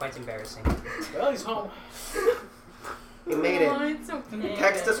 That was quite embarrassing. Well, he's home. You made Oh, it. it's okay.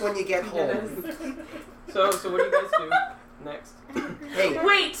 Text us when you get home. So what do you guys do next? Hey.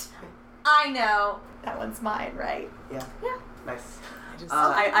 Wait, I know. That one's mine, right? Nice.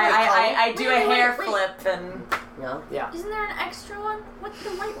 I do a Wait, hair wait. flip and Yeah? Yeah. Isn't there an extra one? What's the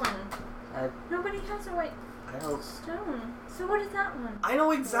white one? I Nobody has a white I don't. stone. So what is that one? I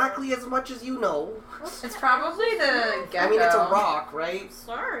know exactly as much as you know. it's probably the gecko. I mean, it's a rock, right?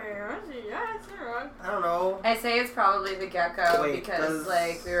 Sorry, yeah, it's a rock. I don't know. I say it's probably the gecko Wait, because does-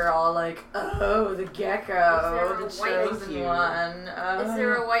 like we were all like, oh, the gecko, the Is there a white- chosen Thank you. one. Is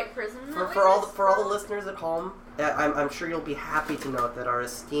there a white prism? For all the listeners at home, I'm sure you'll be happy to note that our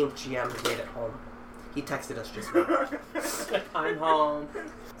esteemed GM has made it home. He texted us just now. I'm home.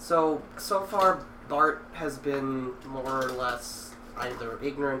 So far, Bart has been more or less either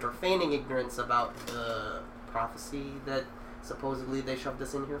ignorant or feigning ignorance about the prophecy that supposedly they shoved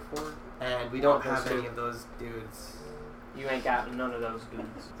us in here for. And we don't have any of those dudes. You ain't got none of those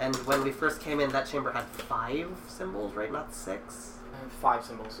goods. And when we first came in, that chamber had 5 symbols, right? Not 6? 5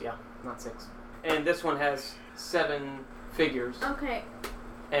 symbols, yeah, not 6. And this one has 7 figures, Okay.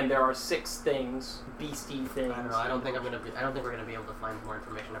 and there are 6 things, beastie things. I don't know. I don't think we're gonna be able to find more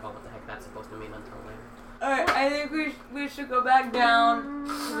information about what the heck that's supposed to mean until later. Alright, I think we should go back down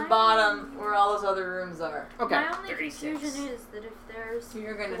to the bottom where all those other rooms are. Okay. My only 36. confusion is that if there's So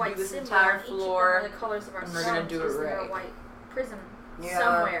you're a gonna white do this symbol entire on each of them floor, are the colors of our and we're gonna stones, do it is there a right. white prism Yeah.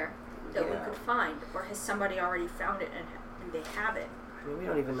 somewhere that we Yeah. could find, or has somebody already found it and they have it? I mean, we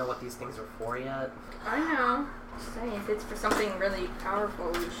don't even know what these things are for yet. I know. Just saying, if it's for something really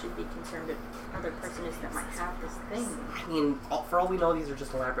powerful, we should be concerned that other person is that might have this thing. I mean, for all we know, these are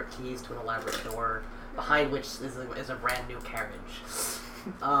just elaborate keys to an elaborate door, behind which is a brand new carriage.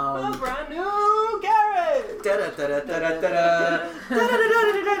 A brand new garage!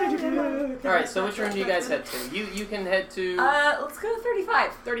 Alright, so which room do you guys head to? You can head to Let's go to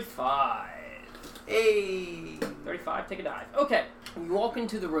 35. 35. Hey. 35, take a dive. Okay, you walk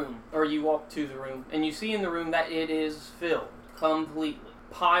into the room, or you walk to the room, and you see in the room that it is filled completely.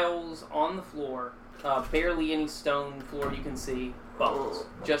 Piles on the floor, Barely any stone floor you can see. Bones.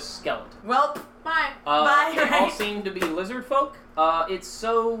 Just skeleton. Well, Bye. Bye. They all seem to be lizard folk. It's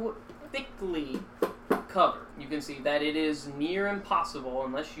so thickly covered. You can see that it is near impossible,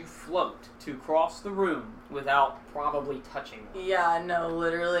 unless you float, to cross the room without probably touching one. yeah, no,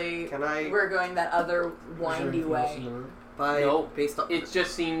 literally. Can I? We're going that other windy way. Based on It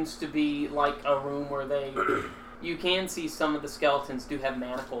just seems to be like a room where they... You can see some of the skeletons do have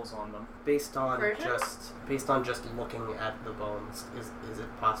manacles on them. based on Version? just looking at the bones, is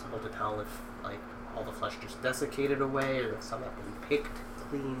it possible to tell if like all the flesh just desiccated away, or if some have been picked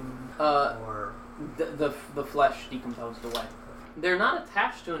clean, or The flesh decomposed away. They're not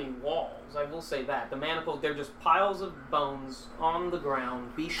attached to any walls, I will say that. The manacles, they're just piles of bones on the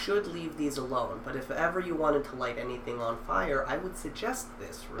ground. we should leave these alone. But if ever you wanted to light anything on fire, I would suggest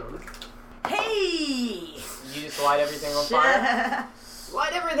this room. Hey! You just light everything on fire?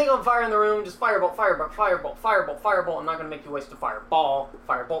 Light everything on fire in the room, just firebolt, firebolt, firebolt, firebolt, firebolt. I'm not going to make you waste a fireball.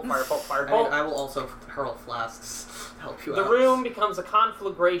 Firebolt, firebolt, I firebolt. mean, I will also hurl flasks to help you The out. room becomes a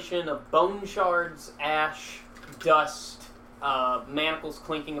conflagration of bone shards, ash, dust, manacles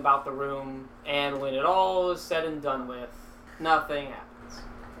clinking about the room, and when it all is said and done with, nothing happens.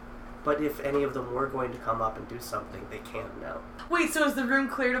 But if any of them were going to come up and do something, they can't now. Wait, so is the room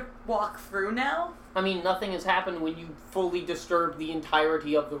clear to walk through now? I mean, nothing has happened when you fully disturb the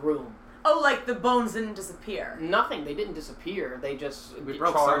entirety of the room. Oh, like the bones didn't disappear. Nothing. They didn't disappear. They just We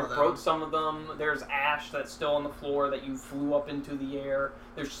broke some of them. broke some of them. There's ash that's still on the floor that you flew up into the air.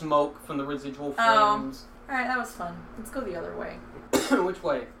 There's smoke from the residual flames. Alright, that was fun. Let's go the other way. Which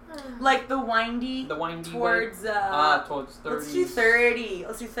way? Like the windy The windy towards, way? Towards 30. Let's do 30.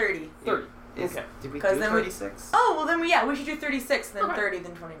 Let's do 30. 30. Okay. Did we do 'Cause then we- 36? Oh, well then we should do 36, then Okay. 30,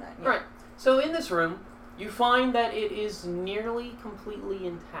 then 29. Yeah. Right. So in this room, you find that it is nearly completely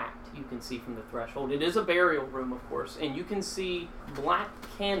intact. You can see from the threshold. It is a burial room, of course, and you can see black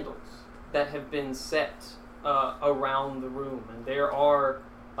candles that have been set around the room, and there are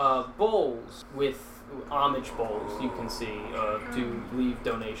bowls with homage bowls. You can see to leave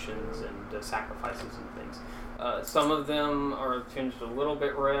donations and sacrifices and things. Some of them are tinged a little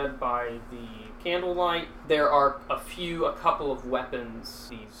bit red by the candlelight. There are a couple of weapons,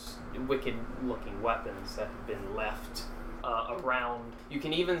 these wicked-looking weapons that have been left around. You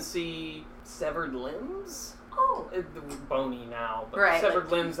can even see severed limbs. Oh, bony now, but Right, severed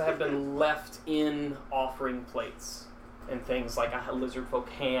like- limbs that have been left in offering plates, and things like a lizard folk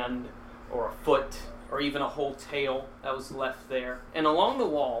hand or a foot or even a whole tail that was left there. And along the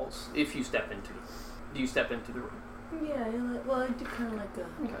walls, if you step into it, do you step into the room? Yeah, well, I do kind of like that.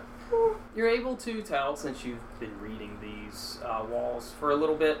 Okay. You're able to tell, since you've been reading these walls for a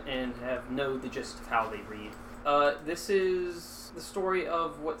little bit and know the gist of how they read. This is the story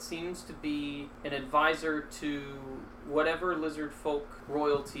of what seems to be an advisor to whatever lizard folk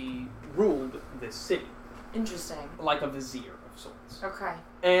royalty ruled this city, Interesting. like a vizier of sorts. Okay.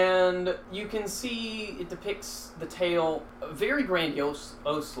 And you can see it depicts the tale very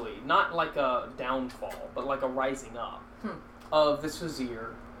grandiosely, not like a downfall, but like a rising up of this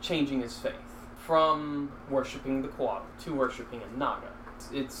vizier changing his faith from worshipping the Quad to worshipping a Naga.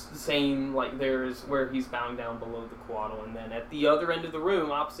 It's the same, like there's where he's bowing down below the Quaddle, and then at the other end of the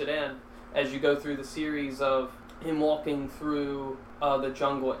room, opposite end, as you go through the series of him walking through the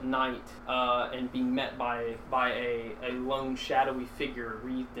jungle at night and being met by a lone shadowy figure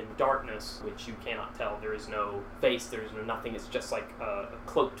wreathed in darkness, which you cannot tell. There is no face, there is no nothing. It's just like a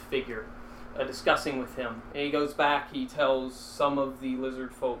cloaked figure discussing with him. And he goes back, he tells some of the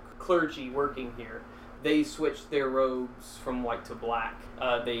lizard folk clergy working here, they switch their robes from white to black.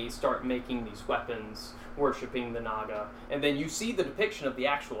 They start making these weapons, worshipping the Naga, and then you see the depiction of the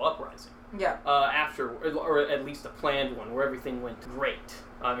actual uprising. Yeah. After, or at least a planned one, where everything went great.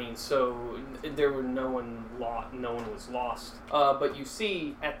 I mean, so there were no one was lost. But you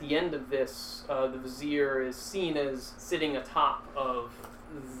see, at the end of this, the vizier is seen as sitting atop of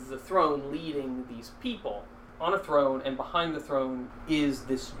the throne, leading these people on a throne, and behind the throne is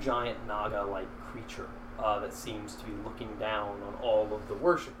this giant Naga-like creature that seems to be looking down on all of the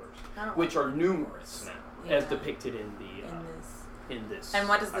worshippers, which are numerous now, as depicted in this. And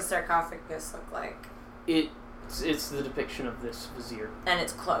what does the sarcophagus look like? It's the depiction of this vizier. And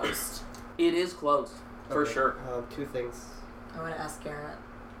it's closed. It is closed, for Okay, sure. Two things. I want to ask Garrett.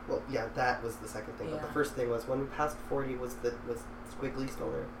 Well, yeah, that was the second thing. But Yeah. the first thing was when we passed 40, was Squiggly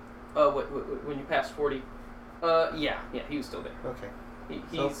still there? When you passed 40, yeah, he was still there. Okay.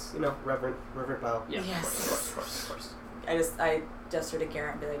 He's So, reverent bow. yeah, Yes. of course. I gesture to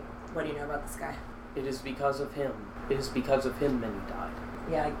Garrett and be like, what do you know about this guy? It is because of him. It is because of him many died.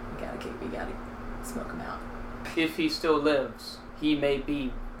 You gotta keep. smoke him out. If he still lives, he may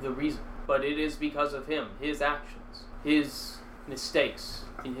be the reason. But it is because of him, his actions, his mistakes,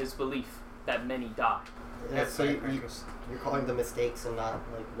 in his belief that many die. Yeah, so you're calling them mistakes and not,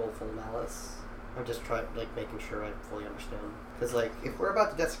 like, willful malice? I'm just trying, like, making sure I fully understand. Because, like, if we're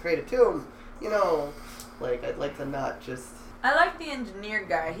about to desecrate a tomb, you know, like, I'd like to not just... I like the engineer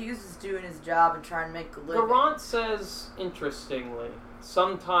guy. He was just doing his job and trying to make a living. Garant says, interestingly,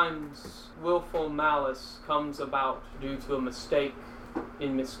 sometimes willful malice comes about due to a mistake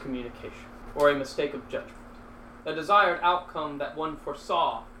in miscommunication, or a mistake of judgment. A desired outcome that one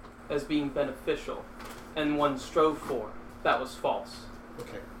foresaw as being beneficial, and one strove for, that was false.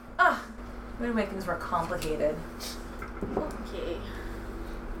 Okay. Way to make things more complicated. Okay.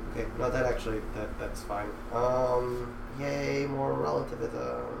 Okay, no, that's fine. Yay, more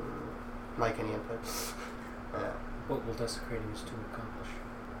relativism. Mike, any input? Yeah. What will desecrating his tomb accomplish?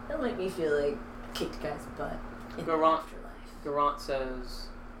 It'll make me feel like I kicked a guy's butt in the Garant. afterlife. Garant says,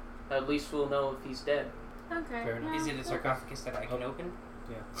 at least we'll know if he's dead. Okay. Fair enough. Is it a sarcophagus that I can open?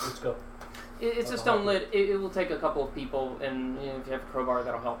 Yeah, let's go. It's a stone lid. It will take a couple of people, and if you have a crowbar,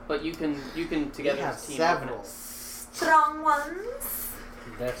 that'll help. But you can together We have as a team. several. Strong ones.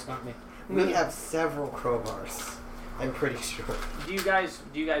 That's not me. We have several crowbars. I'm pretty sure. Do you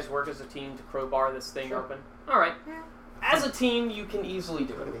guys work as a team to crowbar this thing Sure. open? All right. Yeah. As a team, you can easily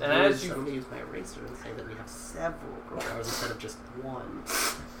do it. I'm And gonna as you, use my eraser and say that we have several crowbars instead of just one.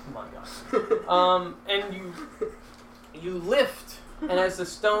 oh my gosh. And you lift, and as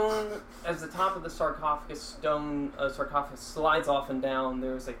the top of the sarcophagus sarcophagus slides off and down,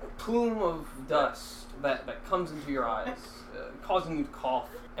 there's a plume of dust that comes into your eyes, causing you to cough.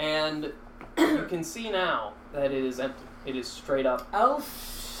 And you can see now that it is empty. It is straight up Oh,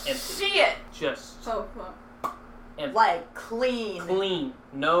 empty. shit. Just Oh, well. empty. Like, clean. Clean.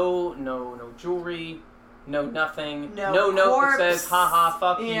 No jewelry. No nothing. No note that corpse. says, haha,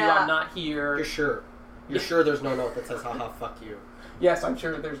 fuck you, Yeah. I'm not here. You're sure? You're sure there's no note that says, haha, fuck you? Yes, I'm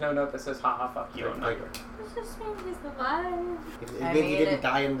sure there's no note that says, haha, fuck you, I'm not here. Does this mean he's alive? It I means mean, he didn't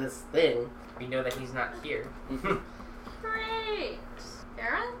die in this thing. We know that he's not here. Great.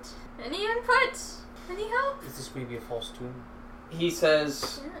 Garant? Any input? Any help? Is this maybe a false tomb? He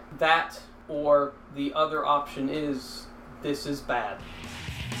says Yeah. that, or the other option is, this is bad.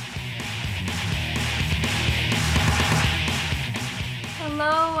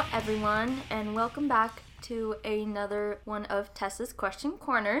 Hello, everyone, and welcome back to another one of Tessa's Question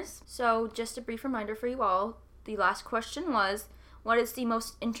Corners. So, just a brief reminder for you all, the last question was, what is the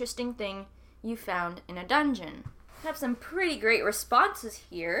most interesting thing you found in a dungeon? I have some pretty great responses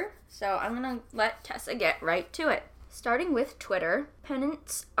here, so I'm gonna let Tessa get right to it. Starting with Twitter,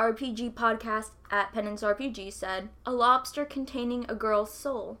 Penance RPG Podcast at Penance RPG said, a lobster containing a girl's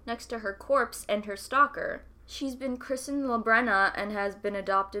soul next to her corpse and her stalker. She's been christened Labrenna and has been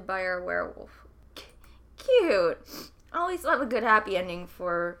adopted by her werewolf. Cute. I always love a good happy ending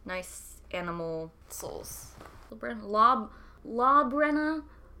for nice animal souls. Labrenna. Labrenna.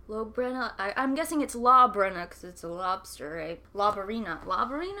 I'm guessing it's Labrenna because it's a lobster, right? Labrina.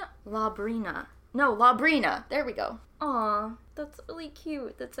 No, Labrina. There we go. Aw, that's really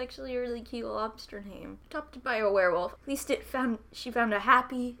cute. That's actually a really cute lobster name. Adopted by a werewolf. At least she found a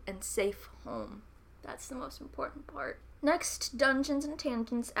happy and safe home. That's the most important part. Next, Dungeons and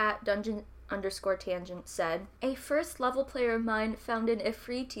Tangents at Dungeon_Tangent said, a first level player of mine found an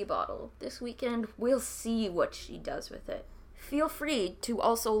Ifriti bottle. This weekend, we'll see what she does with it. Feel free to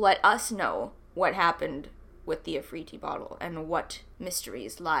also let us know what happened with the Ifriti bottle and what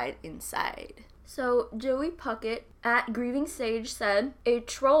mysteries lied inside. So, Joey Puckett at Grieving Sage said, a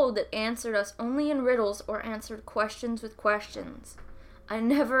troll that answered us only in riddles or answered questions with questions. I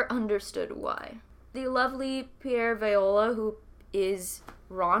never understood why. The lovely Pierre Viola, who is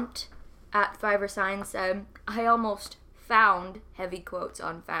Ront at Fiverr Sign, said, I almost found, heavy quotes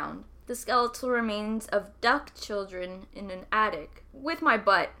on found, the skeletal remains of duck children in an attic with my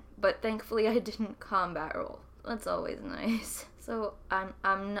butt, but thankfully I didn't combat roll. That's always nice. So I'm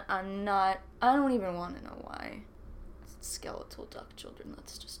not. I don't even want to know why. Skeletal duck children.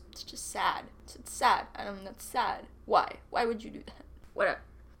 It's just sad. It's sad. That's sad. Why? Why would you do that? Whatever.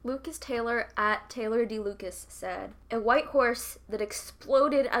 Lucas Taylor at Taylor D. Lucas said, a white horse that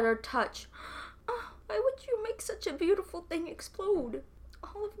exploded at our touch. Oh, why would you make such a beautiful thing explode?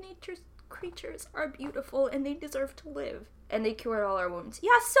 All of nature's creatures are beautiful and they deserve to live. And they cured all our wounds.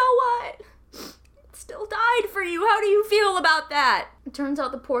 Yeah, so what? It still died for you. How do you feel about that? It turns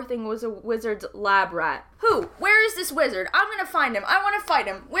out the poor thing was a wizard's lab rat. Who? Where is this wizard? I'm gonna find him. I want to fight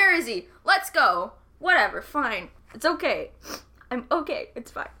him. Where is he? Let's go. Whatever, fine. It's okay. I'm okay.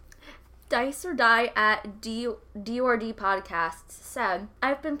 It's fine. Dice or Die at D&D Podcasts said,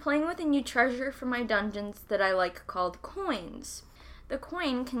 I've been playing with a new treasure for my dungeons that I like called coins. The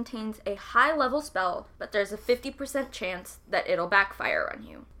coin contains a high-level spell, but there's a 50% chance that it'll backfire on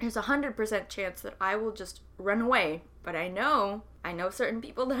you. There's a 100% chance that I will just run away, but I know certain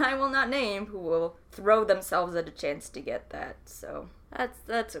people that I will not name who will throw themselves at a chance to get that, so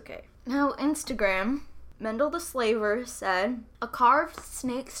that's okay. Now, Instagram, Mendel the Slaver said, a carved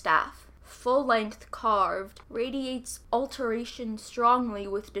snake staff, full-length carved, radiates alteration strongly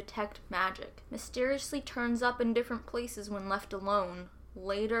with detect magic. Mysteriously turns up in different places when left alone.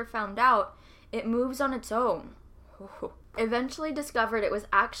 Later found out it moves on its own. Eventually discovered it was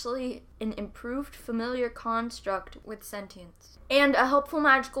actually an improved familiar construct with sentience. And a helpful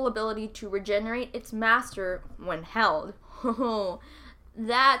magical ability to regenerate its master when held.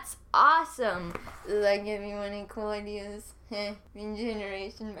 That's awesome! Does that give you any cool ideas?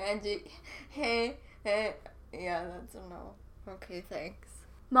 Regeneration magic. Yeah, that's a no. Okay, thanks.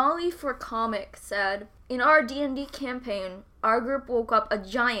 Molly for Comic said, in our D&D campaign, our group woke up a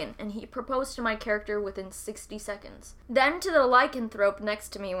giant and he proposed to my character within 60 seconds. Then to the lycanthrope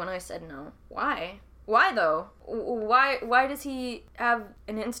next to me when I said no. Why? Why though? Why does he have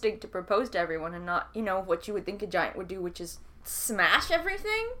an instinct to propose to everyone and not, what you would think a giant would do, which is smash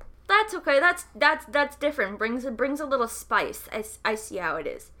everything? That's okay. That's different. Brings a little spice. I see how it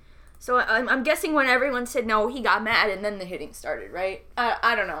is. So I'm guessing when everyone said no, he got mad and then the hitting started, right?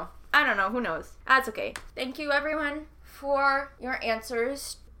 I don't know. Who knows? That's okay. Thank you everyone for your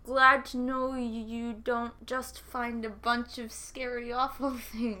answers. Glad to know you don't just find a bunch of scary, awful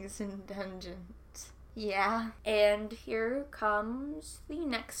things in dungeons. Yeah. And here comes the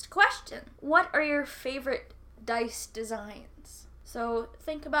next question. What are your favorite dice designs? So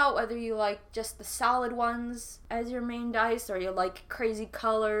think about whether you like just the solid ones as your main dice, or you like crazy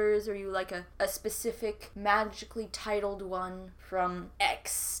colors, or you like a specific magically titled one from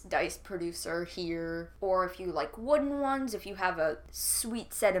X dice producer here, or if you like wooden ones, if you have a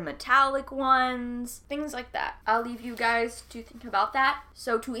sweet set of metallic ones, things like that. I'll leave you guys to think about that.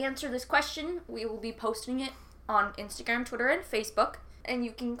 So to answer this question, we will be posting it on Instagram, Twitter, and Facebook. And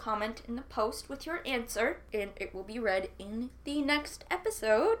you can comment in the post with your answer, and it will be read in the next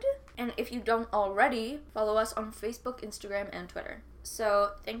episode. And if you don't already, follow us on Facebook, Instagram, and Twitter.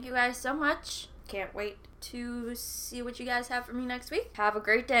 So, thank you guys so much. Can't wait to see what you guys have for me next week. Have a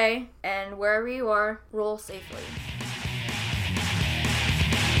great day, and wherever you are, roll safely.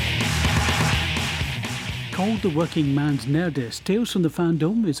 Called The Working Man's Nerdist, Tales from the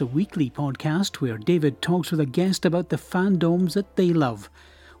Fandom is a weekly podcast where David talks with a guest about the fandoms that they love.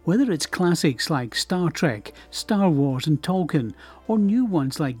 Whether it's classics like Star Trek, Star Wars and Tolkien, or new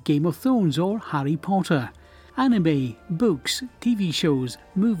ones like Game of Thrones or Harry Potter. Anime, books, TV shows,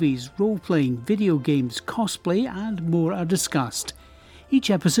 movies, role-playing, video games, cosplay and more are discussed. Each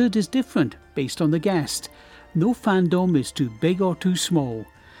episode is different based on the guest. No fandom is too big or too small.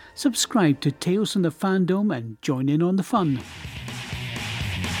 Subscribe to Tales from the Fandom and join in on the fun.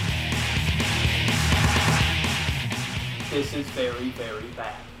 This is very, very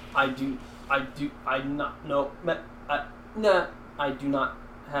bad. I do not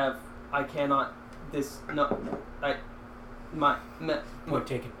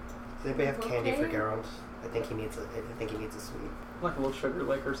take it. Does anybody have candy for Geralt? I think he needs a sweet. Like a little sugar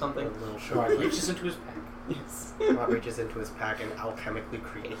lick or something. A little sugar. Right, reaches into his pack. Yes. Rod reaches into his pack and alchemically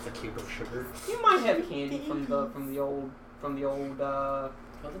creates a cube of sugar. You might have candy from the old. Oh,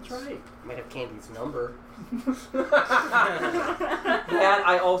 that's right. Might have candy's number. That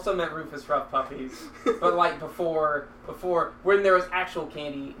I also met Rufus Rough Puppies, but like before when there was actual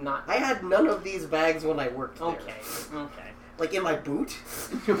candy. Not. I had none of these bags when I worked there. Okay. Like in my boot.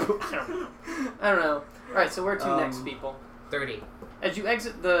 I don't know. All right, so where to next, people? 30. As you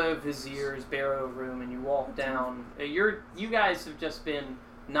exit the Vizier's burial room and you walk down, you guys have just been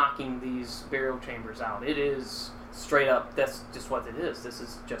knocking these burial chambers out. It is straight up. That's just what it is. This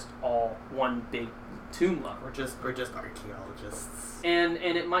is just all one big tomb level. We're just archaeologists. And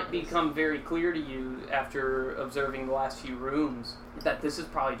it might become very clear to you after observing the last few rooms that this is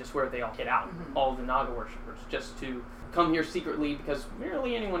probably just where they all get out. Mm-hmm. All the Naga worshippers, just to come here secretly, because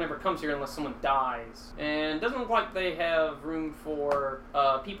rarely anyone ever comes here unless someone dies. And it doesn't look like they have room for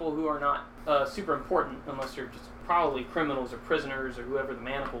people who are not super important, unless they're just probably criminals or prisoners or whoever the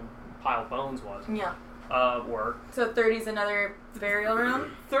maniple pile of bones was. Yeah. Were. So 30's another burial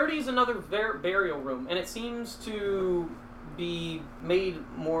room? 30's another burial room, and it seems to be made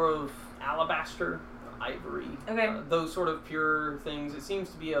more of alabaster ivory. Okay. Those sort of pure things. It seems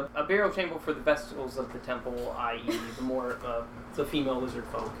to be a burial chamber for the vesticles of the temple, i.e. the more the female lizard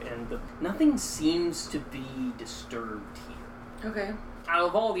folk, and nothing seems to be disturbed here. Okay. Out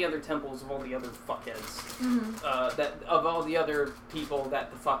of all the other temples, of all the other fuckheads, that of all the other people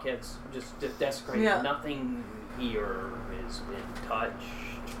that the fuckheads just desecrate, nothing here has been touched.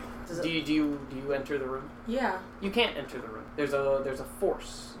 Do you enter the room? Yeah. You can't enter the room. There's a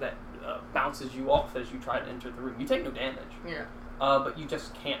force that bounces you off as you try to enter the room. You take no damage. Yeah. But you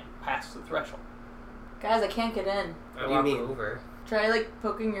just can't pass the threshold. Guys, I can't get in. What do you mean? Over. Try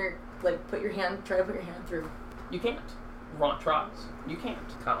poking your try to put your hand through. You can't. Ront tries. You can't.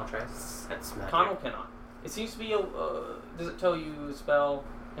 Connell tries. That's magic. Connell cannot. It seems to be does it tell you a spell?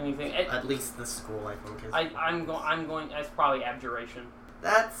 Anything? At least the school, I think, is. I'm going. It's probably abjuration.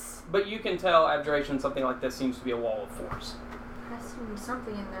 That's. But you can tell abjuration. Something like this seems to be a wall of force. Has to be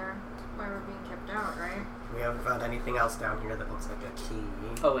something in there. Why we're being kept out, right? We haven't found anything else down here that looks like a key.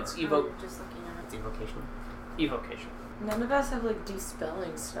 Oh, it's evoke. Just looking at It's evocation. Evocation. None of us have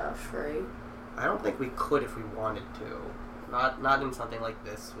dispelling stuff, right? I don't think we could if we wanted to. Not in something like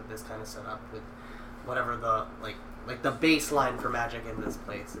this, with this kind of setup, with whatever the the baseline for magic in this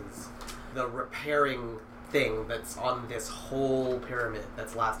place is the repairing thing that's on this whole pyramid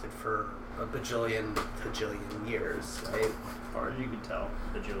that's lasted for a bajillion years, right? As far as you can tell,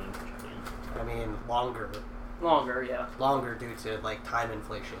 bajillion. I mean, longer Longer, yeah. Longer due to time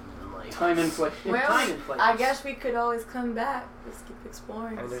inflation and Time inflation. Well, Time inflation. I guess we could always come back. Let's keep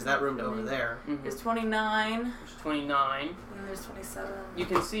exploring. I mean, there's that room over there. Mhm. There's 29. There's 29. And there's 27. You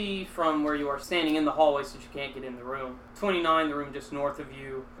can see from where you are standing in the hallway, since you can't get in the room. 29, the room just north of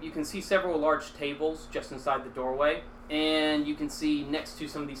you. You can see several large tables just inside the doorway. And you can see next to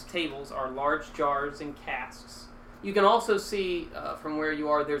some of these tables are large jars and casks. You can also see from where you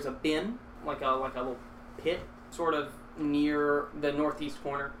are, there's a bin, like a little pit, sort of near the northeast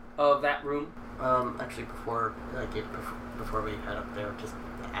corner of that room. Actually, before we head up there, just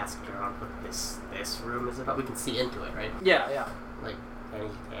ask John what this room is about. We can see into it, right? Yeah. Like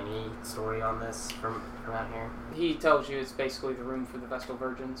any story on this from out here? He tells you it's basically the room for the Vestal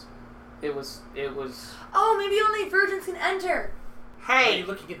Virgins. It was. Oh, maybe only virgins can enter. Why are Hey! you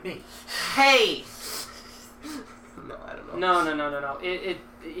looking at me? Hey! No, I don't know. No.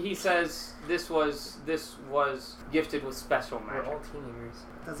 He says this was gifted with special We're magic all teenagers.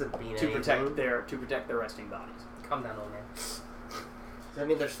 Doesn't mean to anything. protect their resting bodies. Calm down, old man. Does that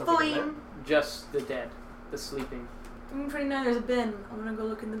mean there's something in there? Boing. Just the dead, the sleeping. 29, there's a bin. I'm gonna go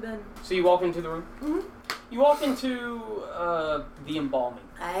look in the bin. So you walk into the room. Mm-hmm. You walk into the embalming.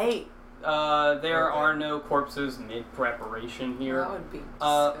 Hey. There Okay. are no corpses mid preparation here. That would be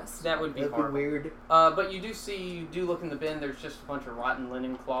disgusting. That would be That'd be horrible. weird. But you do look in the bin. There's just a bunch of rotten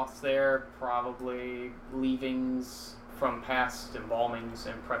linen cloths there, probably leavings from past embalmings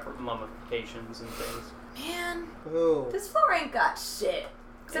and mummifications and things. Man, Oh. this floor ain't got shit.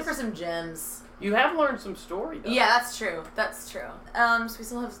 Except for some gems. You have learned some story, though. Yeah, that's true. So we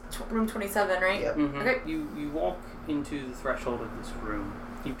still have room 27, right? Yep. Mhm. Okay. You walk into the threshold of this room.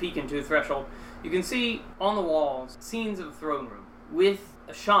 You peek into the threshold. You can see on the walls scenes of a throne room with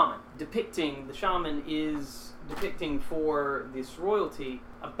a shaman depicting. The shaman is depicting for this royalty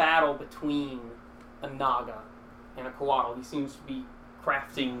a battle between a naga and a coatl. He seems to be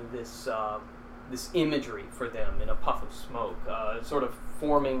crafting this imagery for them in a puff of smoke, sort of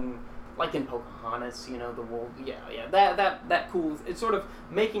forming. Like in Pocahontas, the wolf. Yeah, that cool. It's sort of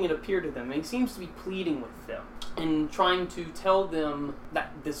making it appear to them. And he seems to be pleading with them and trying to tell them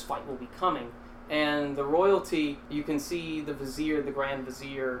that this fight will be coming. And the royalty, you can see the vizier, the grand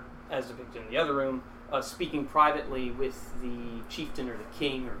vizier, as depicted in the other room, speaking privately with the chieftain or the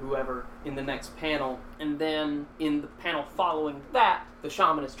king or whoever in the next panel. And then in the panel following that, the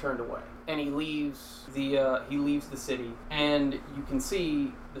shaman is turned away. And he leaves the city, and you can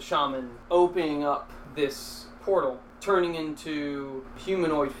see the shaman opening up this portal, turning into a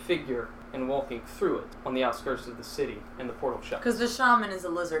humanoid figure and walking through it on the outskirts of the city, and the portal shuts. Because the shaman is a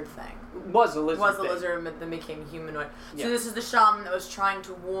lizard thing. Was a lizard. lizard and then became humanoid. Yeah. So this is the shaman that was trying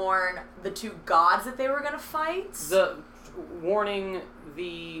to warn the two gods that they were going to fight? Warning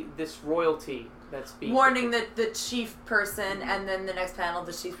this royalty that's being Warning the chief person, and then the next panel,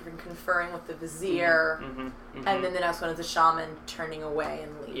 the chief person conferring with the vizier, and then the next one is the shaman turning away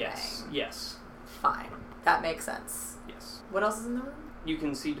and leaving. Yes. Fine. That makes sense. Yes. What else is in the room? You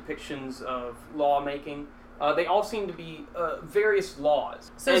can see depictions of lawmaking. They all seem to be various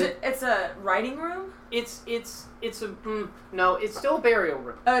laws. So And it's a writing room? it's no, it's still a burial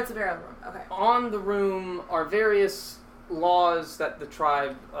room. Oh, it's a burial room. Okay. On the room are various laws that the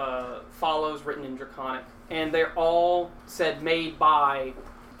tribe follows, written in Draconic, and they're all said made by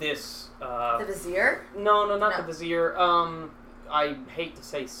this. The Vizier? No, not No. the Vizier. I hate to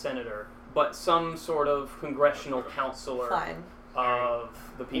say senator, but some sort of congressional counselor Fine. of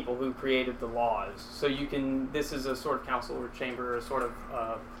the people who created the laws. So you can. This is a sort of council or chamber, a sort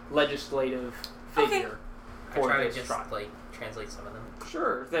of legislative figure I for try to this just tribe. like translate some of them.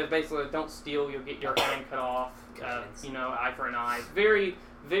 Sure. They basically don't steal. You'll get your hand cut off. Commands. Eye for an eye. Very,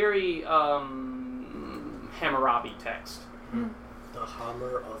 very Hammurabi text. The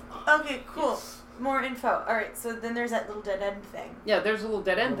Hammer of Eye. Okay, cool. More info. Alright, so then there's that little dead end thing. Yeah, there's a little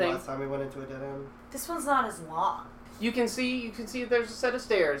dead end thing. Last time we went into a dead end. This one's not as long. You can see there's a set of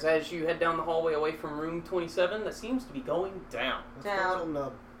stairs as you head down the hallway away from room 27 that seems to be going down. What's Down. the little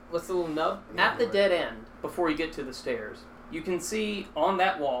nub? What's the little nub? Yeah, At the right. dead end, before you get to the stairs, you can see on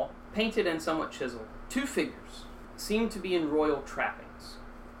that wall, painted and somewhat chiseled, two figures seem to be in royal trappings,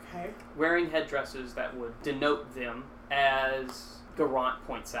 Okay. wearing headdresses that would denote them as Garant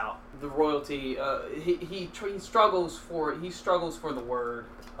points out. The royalty, he struggles for the word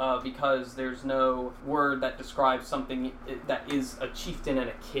because there's no word that describes something that is a chieftain and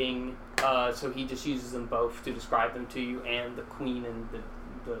a king. So he just uses them both to describe them to you, and the queen and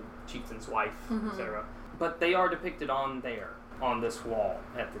the chieftain's wife, etc. But they are depicted on this wall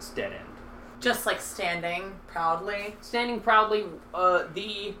at this dead end. Just like standing proudly. Standing proudly,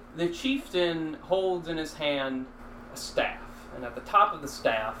 the chieftain holds in his hand a staff, and at the top of the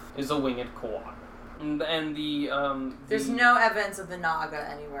staff is a winged koala. And There's no evidence of the Naga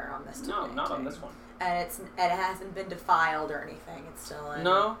anywhere on this. No, not on painting. this one. And it hasn't been defiled or anything. It's still in.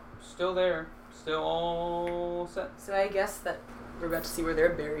 No, still there, still all set. So I guess that we're about to see where they're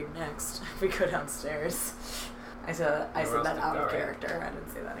buried next. If we go downstairs. I said else that to out go, of right? character. I didn't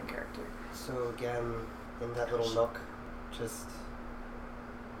say that in character. So again, in that little nook, just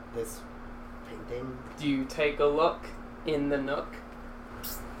this painting. Do you take a look in the nook?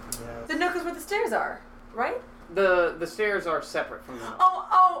 Yes. The nook is where the stairs are, right? The stairs are separate from the nook.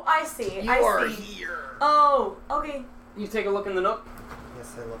 Oh, I see. You I are see. here. Oh, okay. You take a look in the nook.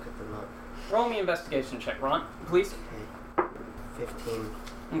 Yes, I look at the nook. Roll me investigation check, Ron, please. Okay. 15.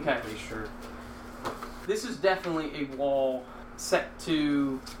 Okay. Pretty sure. This is definitely a wall set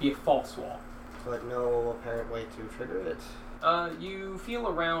to be a false wall. But no apparent way to trigger it. You feel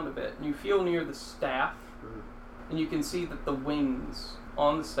around a bit, and you feel near the staff, and you can see that the wings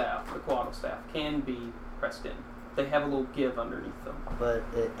on the staff, the koala staff, can be pressed in. They have a little give underneath them. But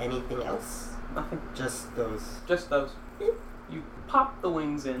anything else? Nothing. Just those. Just those. You pop the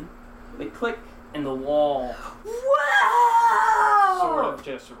wings in, they click, and the wall Wow! sort of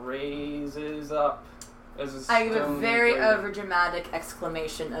just raises up. As a I give a stone very grating. overdramatic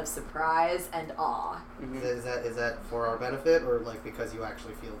exclamation of surprise and awe. Mhm. Is that for our benefit, or like because you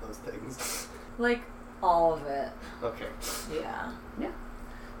actually feel those things? Like, all of it. Okay. Yeah.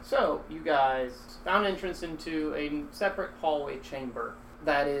 So, you guys found entrance into a separate hallway chamber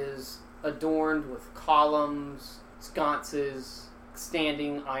that is adorned with columns, sconces,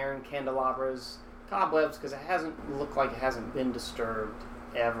 standing iron candelabras, cobwebs, because it hasn't been disturbed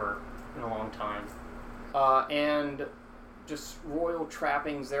ever in a long time. And just royal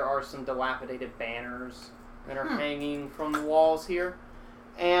trappings. There are some dilapidated banners that are hanging from the walls here.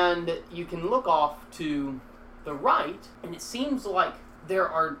 And you can look off to the right, and it seems like there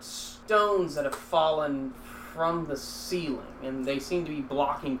are stones that have fallen from the ceiling, and they seem to be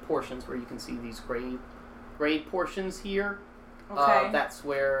blocking portions where you can see these grade portions here. Okay. That's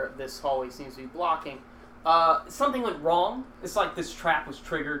where this hallway seems to be blocking. Something went wrong. It's like this trap was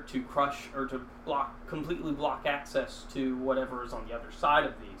triggered to crush or to completely block access to whatever is on the other side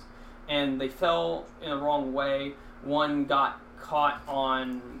of these. And they fell in a wrong way. One got caught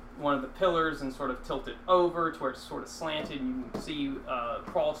on one of the pillars and sort of tilted over to where it's sort of slanted. You can see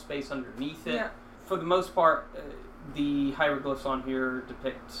crawl space underneath it. Yeah. For the most part, the hieroglyphs on here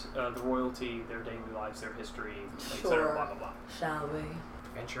depict the royalty, their daily lives, their history, etc. Sure. Blah, blah, blah. Shall we?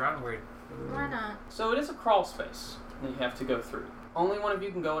 Venture onward. Why not? So it is a crawl space that you have to go through. Only one of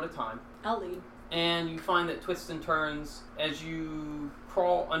you can go at a time. I'll lead. And you find that twists and turns as you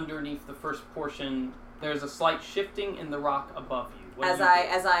crawl underneath the first portion. There's a slight shifting in the rock above you. What do you do?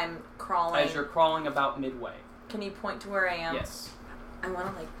 As I'm crawling. As you're crawling about midway. Can you point to where I am? Yes. I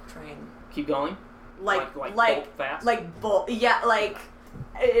want to try and Keep going. like bolt fast. yeah, like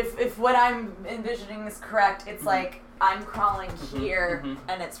if what I'm envisioning is correct, it's like I'm crawling here,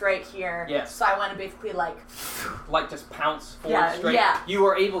 and it's right here. Yes. So I want to basically like just pounce forward straight. Yeah.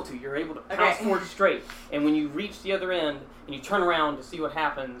 You're able to pounce forward straight. And when you reach the other end and you turn around to see what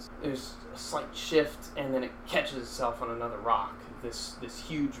happens, there's a slight shift, and then it catches itself on another rock. This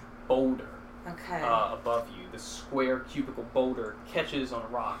huge boulder above you, this square cubical boulder catches on a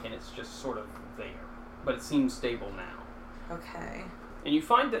rock, and it's just sort of there. But it seems stable now. Okay. And you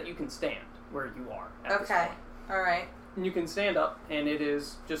find that you can stand where you are at this point. All right. And you can stand up, and it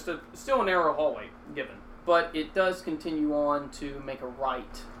is just still a narrow hallway, given. But it does continue on to make a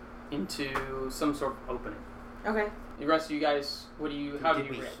right into some sort of opening. Okay. The rest of you guys, how do you react? Did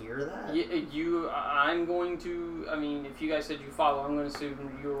we hear that? I'm going to, if you guys said you follow, I'm going to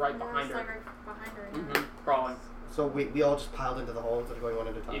assume you were right behind her. Like right behind her. Crawling. So we all just piled into the hole instead of going one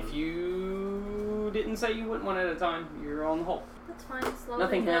at a time? If you didn't say you went one at a time, you're on the hole. That's fine.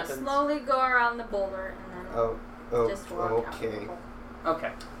 Nothing happens. Slowly go around the boulder and then just walk out the hole.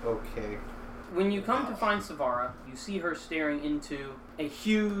 Okay. Okay. When you come to find Savara, you see her staring into a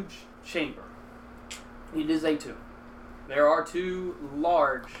huge chamber. It is a tomb. There are 2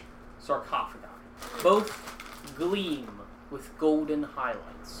 large sarcophagi. Both gleam with golden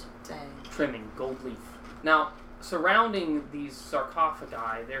highlights. Dang. Trimming, gold leaf. Now, surrounding these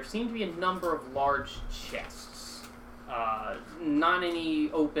sarcophagi, there seem to be a number of large chests. Not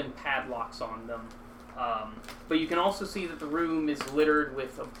any open padlocks on them. But you can also see that the room is littered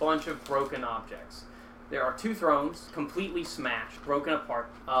with a bunch of broken objects. There are 2 thrones, completely smashed, broken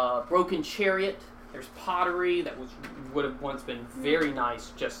apart. Broken chariot. There's pottery that would have once been very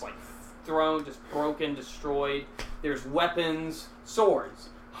nice, just like thrown, just broken, destroyed. There's weapons, swords.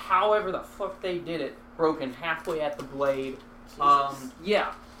 However the fuck they did it, broken halfway at the blade.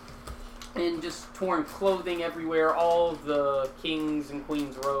 Yeah. And just torn clothing everywhere. All the kings and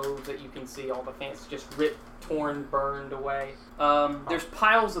queens' robes that you can see, all the fancy, just ripped, torn, burned away. There's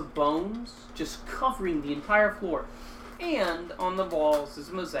piles of bones just covering the entire floor. And on the walls is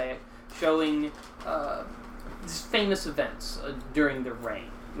a mosaic showing famous events during their reign.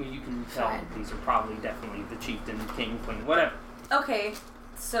 You can tell these are probably definitely the chieftain, king, queen, whatever. Okay.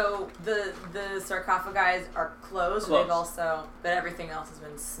 So the sarcophagi are closed. They've also, but everything else has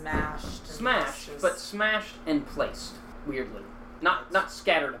been smashed. But smashed and placed weirdly, not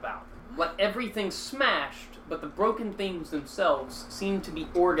scattered about. Like everything's smashed, but the broken things themselves seem to be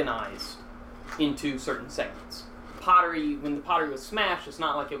organized into certain segments. Pottery, when the pottery was smashed, it's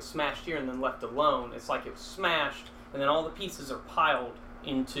not like it was smashed here and then left alone. It's like it was smashed, and then all the pieces are piled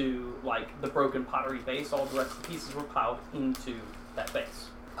into like the broken pottery base. All the rest of the pieces were piled into that base.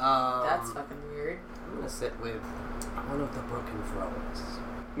 That's fucking weird. I'm gonna sit with one of the broken thrones.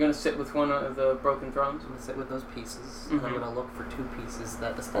 I'm gonna sit with one of the broken thrones. I'm gonna sit with those pieces, and I'm gonna look for 2 pieces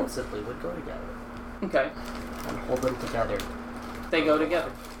that ostensibly would go together. Okay. And hold them together. They go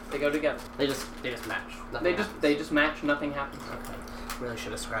together. They go together. They just match. They just match. Nothing happens. Okay. Really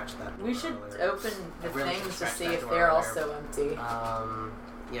should have scratched that. We should earlier. open the really things to scratched see that if door they're earlier. also empty.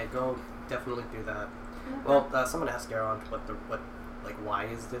 Yeah, go definitely do that. Well, someone asked Garon why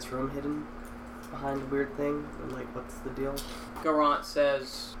is this room hidden behind the weird thing? And what's the deal? Garant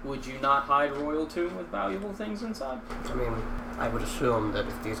says, "Would you not hide a royal tomb with valuable things inside?" I mean, I would assume that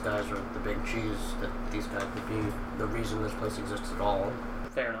if these guys are the big cheese, that these guys would be the reason this place exists at all.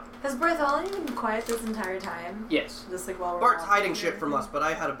 Fair enough. Has Bartholomew been quiet this entire time? Yes. Just while we're Bart's walking hiding and shit from us, everything? but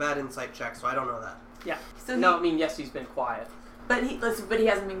I had a bad insight check, so I don't know that. Yeah. So yes, he's been quiet. But he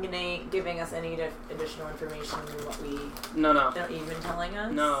hasn't been giving us any additional information than what we No. don't even telling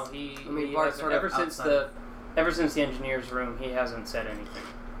us. No, he Bart's hasn't. sort of Ever since the engineer's room, he hasn't said anything.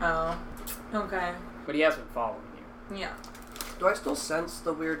 Oh. Okay. But he has been following you. Yeah. Do I still sense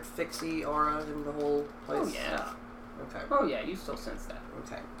the weird fixie aura in the whole place? Oh yeah. Okay. Oh yeah, you still sense that.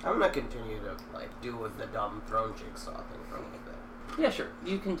 Okay. I'm gonna continue to do with the dumb throne jigsaw thing for a little bit. Yeah, sure.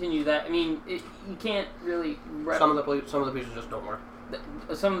 You continue that. I mean, you can't really. Some of the pieces just don't work.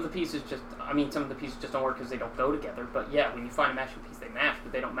 Some of the pieces just don't work because they don't go together. But yeah, when you find a matching piece, they match,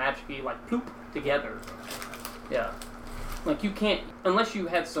 but they don't magically ploop together. Yeah. You can't, unless you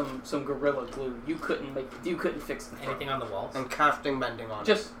had some gorilla glue, you couldn't fix the Anything on the walls? And casting mending on it.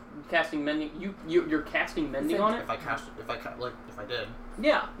 Just casting mending. You're casting mending on it. If I did.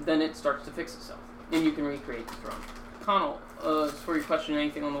 Yeah, then it starts to fix itself, and you can recreate the throne. Connell, for your question,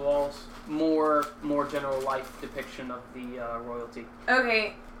 anything on the walls? More general life depiction of the royalty.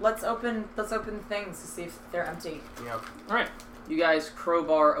 Okay, let's open things to see if they're empty. Yeah. All right, you guys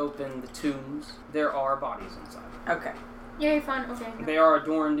crowbar open the tombs. There are bodies inside. Okay. Yay, fun. Okay. They are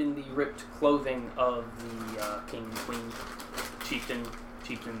adorned in the ripped clothing of the king, queen, chieftain,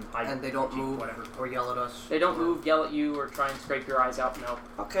 chieftain, high And they don't chief, move whatever. or yell at us? They don't move, yell at you, or try and scrape your eyes out. No.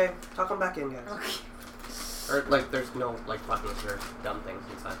 Okay, tuck them back in, guys. Okay. Or, like, there's no, like, buttons or dumb things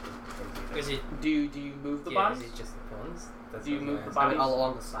inside the Is it? Do you move the Yeah, bodies? is it just the bones? That's Do you what move I'm the asking. I mean, bodies? all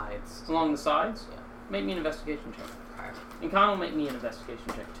along the sides. Along the sides? Yeah. Make me an investigation check. Alright. And Con will make me an investigation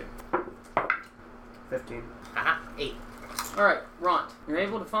check too. 15. Aha, 8. Alright, Ront, you're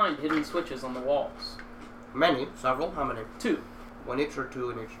able to find hidden switches on the walls. Many? Several? How many? 2. One each or two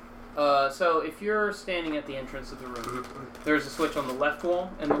in each? So if you're standing at the entrance of the room, there's a switch on the left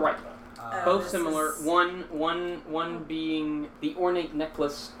wall and the right wall. Both this similar. is- One being the ornate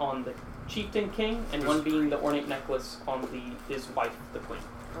necklace on the chieftain king, and one being the ornate necklace on his wife, the queen.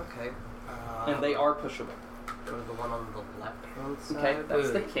 Okay. And they are pushable. Go to the one on the left-hand side. Okay, that's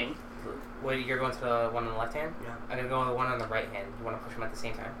the wait. king. Wait, you're going to the one on the left hand? Yeah. I'm gonna go on the one on the right hand. You want to push them at the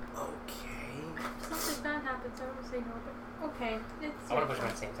same time? Okay. Something bad happens, I would say no, but okay. It's I want to push them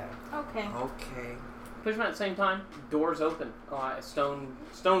at the same time. Okay. Okay. Push them at the same time. Doors open.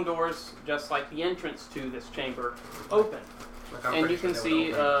 Stone doors, just like the entrance to this chamber, open. Like, I'm And pretty you can sure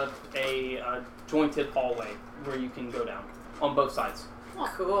see they would open. a jointed hallway where you can go down on both sides.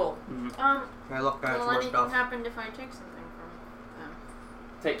 Cool. Hey, look, guys, Will more anything stuff. happen if I take something from them?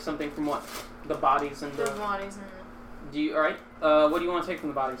 Take something from what? The bodies and The the. bodies and Do you? All right. What do you want to take from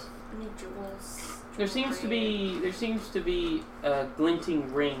the bodies? any jewels. There seems to be a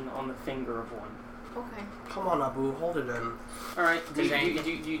glinting ring on the finger of one. Okay. Come on, Abu, hold it in. All right. Do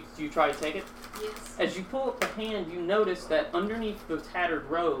Does you try to take it? Yes. As you pull up the hand, you notice that underneath the tattered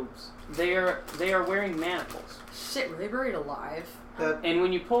robes, they are wearing manacles. Shit, were they buried alive? And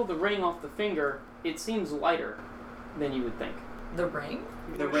when you pull the ring off the finger, it seems lighter than you would think. The ring?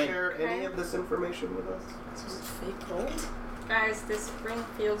 Can The you ring. share any Okay. of this information with us? This was fake gold? Guys, this ring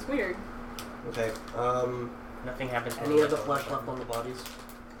feels weird. Okay. Nothing happens. Any of the flesh left on the bodies?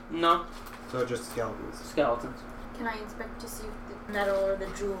 No, So just skeletons. skeletons. Can I inspect to see if the metal or the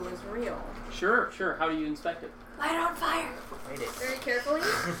jewel is real? Sure. How do you inspect it? Light on fire! Wait it. Very carefully.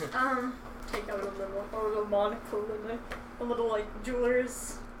 Take out a little monocle and a little like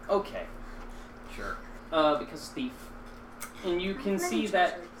jeweler's. Okay. Sure. Because thief. And you can see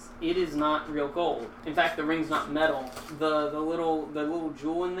that it is not real gold. In fact, the ring's not metal. The little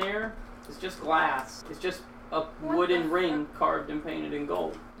jewel in there is just glass. It's just a What wooden the ring carved and painted in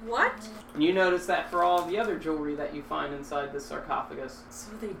gold. What? And you notice that for all the other jewelry that you find inside this sarcophagus.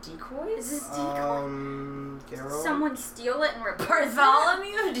 So are they decoys? Is this decoy? Garrow? Someone steal it and replace it?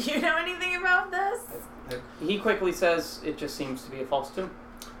 Bartholomew, do you know anything about this? He quickly says it just seems to be a false tomb.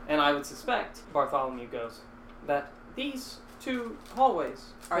 And I would suspect, Bartholomew goes, that these two hallways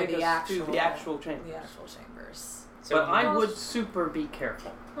Are take the us actual- to the actual chamber. The actual chambers. So But I Well, would super be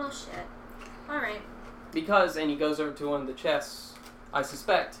careful. Well, shit. Alright. Because, and he goes over to one of the chests, I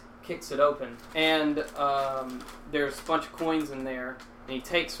suspect, kicks it open, and there's a bunch of coins in there, and he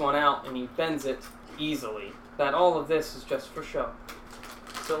takes one out and he bends it easily. That all of this is just for show.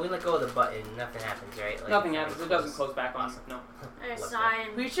 we let go of the button. Nothing happens, right? Like, Nothing happens. It doesn't close back on. Awesome. No. I Left sigh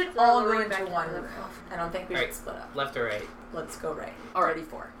and We should throw all the go ring into back one into the room. coffin. I don't think we Alright. should split up. Left or right? Let's go right. All right.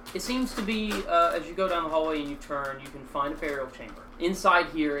 34. It seems to be, as you go down the hallway and you turn, you can find a burial chamber. Inside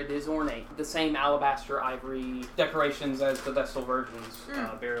here, it is ornate. The same alabaster ivory decorations as the Vestal Virgin's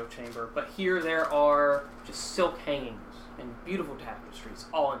burial chamber. But here there are just silk hangings and beautiful tapestries,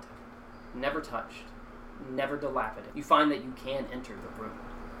 all intact. Never touched. Never dilapidated. You find that you can enter the room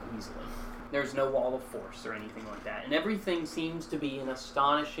easily. There's no wall of force or anything like that. And everything seems to be in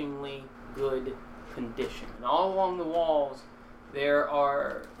astonishingly good condition. And all along the walls, there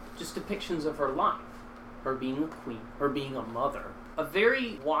are just depictions of her life. Her being a queen, her being a mother, a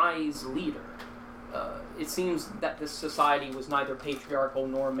very wise leader. It seems that this society was neither patriarchal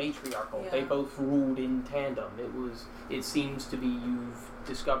nor matriarchal. Yeah. They both ruled in tandem. It seems to be you've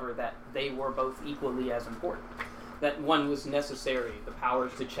discovered that they were both equally as important. That one was necessary, the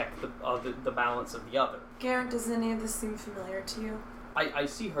powers to check the balance of the other. Garrett, does any of this seem familiar to you? I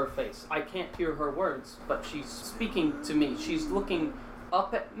see her face. I can't hear her words, but she's speaking to me. She's looking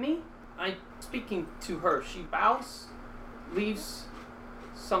up at me. I'm speaking to her. She bows, leaves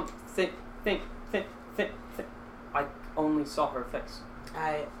something. Think. I only saw her face.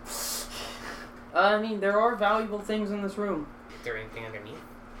 I mean, there are valuable things in this room. Is there anything underneath?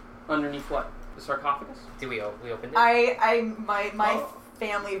 Underneath what? The sarcophagus? Did we opened it? My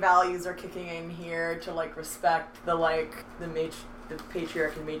family values are kicking in here to like respect the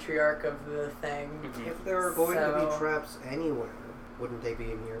patriarch and matriarch of the thing. Mm-hmm. If there are going to be So- traps anywhere, wouldn't they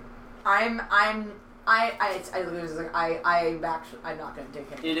be in here? I'm not gonna take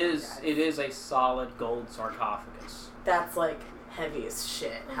any. It is a solid gold sarcophagus. That's like heavy as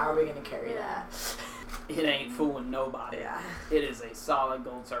shit. How are we gonna carry that? It ain't fooling nobody. Yeah. It is a solid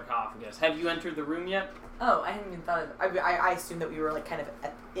gold sarcophagus. Have you entered the room yet? Oh, I hadn't even thought of. I assumed that we were like kind of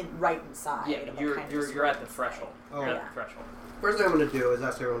right inside. Yeah, and, like, you're kind of you're at the inside. threshold. Oh. You're Yeah. at the threshold. First thing I'm gonna do is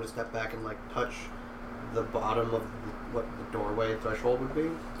ask everyone to step back and like touch the bottom of what the doorway threshold would be.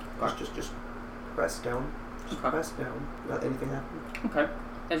 Just press down. Just Okay. press down. Not anything happen. Okay.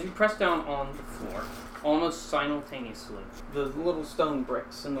 As you press down on the floor, almost simultaneously, the little stone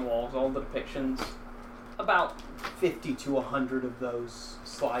bricks in the walls, all the depictions, about 50 to 100 of those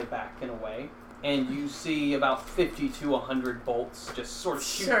slide back and away. And you see about 50 to 100 bolts just sort of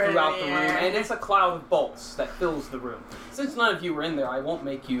shoot throughout the room. And it's a cloud of bolts that fills the room. Since none of you were in there, I won't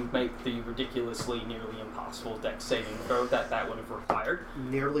make you make the ridiculously nearly impossible dex saving throw that would have required.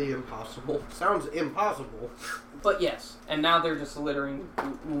 Nearly impossible. Sounds impossible. But yes, and now they're just littering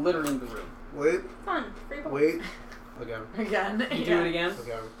the room. Wait. Fun. Free balls. Wait. Again. Again. You do it again?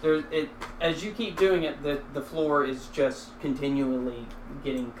 Again. As you keep doing it, the floor is just continually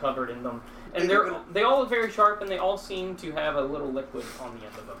getting covered in them. And they all look very sharp, and they all seem to have a little liquid on the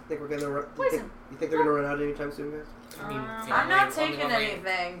end of them. Think we're gonna Poison. you think they're gonna run out anytime soon, guys? I mean, I'm not only taking one way-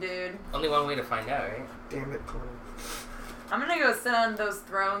 anything, dude. Only one way to find out, right? Damn it, Connor. I'm gonna go sit on those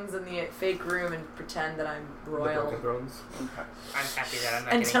thrones in the fake room and pretend that I'm The royal broken thrones. Okay. I'm happy that I'm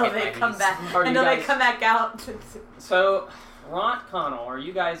not until getting they hit by come these. back. Are you Until they guys- come back out. So, Ront, Connell, are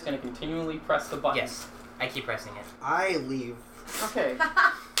you guys going to continually press the button? Yes, I keep pressing it. I leave. Okay.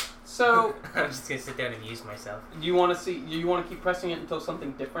 So, I'm just gonna sit there and amuse myself. do you want to keep pressing it until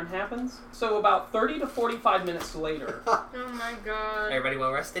something different happens? So, about 30 to 45 minutes later, Oh my god. Everybody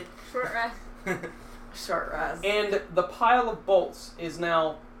well rested? Short rest. Short rest. and the pile of bolts is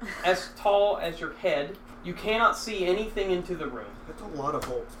now as tall as your head. You cannot see anything into the room. That's a lot of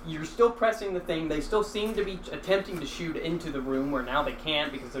bolts. You're still pressing the thing. They still seem to be attempting to shoot into the room, where now they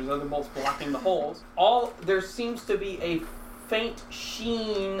can't because there's other bolts blocking the holes. There seems to be a faint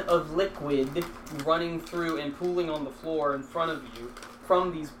sheen of liquid running through and pooling on the floor in front of you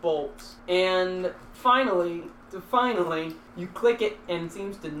from these bolts. And finally, you click it and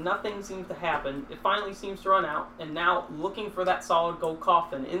nothing seems to happen. It finally seems to run out, and now looking for that solid gold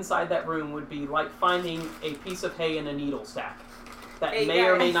coffin inside that room would be like finding a piece of hay in a needle stack that Hey, may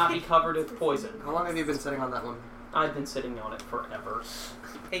or may guys. not be covered with poison. How long have you been sitting on that one? I've been sitting on it forever.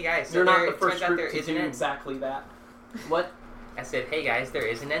 Hey guys, so You're not there, the first turns out there group to is an do end. exactly that. What? I said, hey guys, there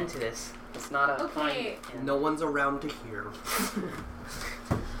is an end to this. It's not a Okay. kind. No one's around to hear.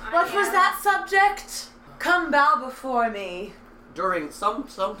 What was that subject? Come bow before me.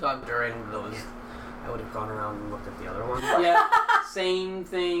 Sometime during those, I would have gone around and looked at the other one. Yeah, same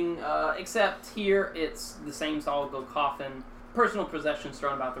thing, except here it's the same solid gold coffin. Personal possessions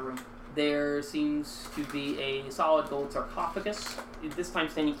thrown about the room. There seems to be a solid gold sarcophagus, this time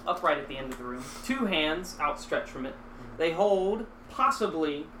standing upright at the end of the room. Two hands outstretched from it. They hold,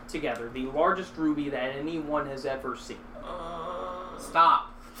 possibly together, the largest ruby that anyone has ever seen. Stop.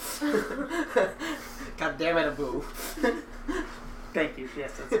 God damn it, Abu. Thank you.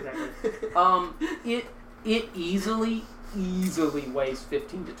 Yes, that's exactly. It easily weighs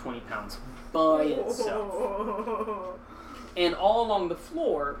 15 to 20 pounds by itself. And all along the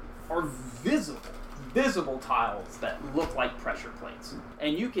floor are visible tiles that look like pressure plates.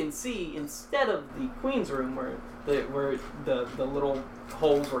 And you can see, instead of the Queen's room where the little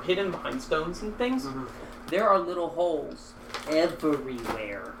holes were hidden behind stones and things, there are little holes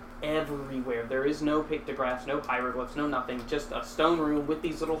everywhere. Everywhere. There is no pictographs, no hieroglyphs, no nothing. Just a stone room with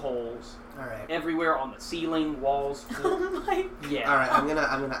these little holes. Alright. Everywhere on the ceiling, walls, floor. Oh my. Yeah. Alright, I'm gonna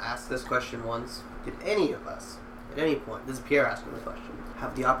ask this question once. Did any of us, at any point, this is Pierre asking the question,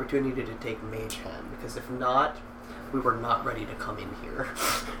 have the opportunity to take Mage Hand? Because if not, we were not ready to come in here.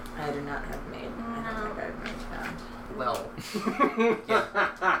 I do not have made. I don't think I've made hand. Well.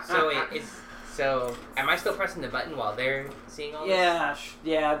 Yeah. So am I still pressing the button while they're seeing all this?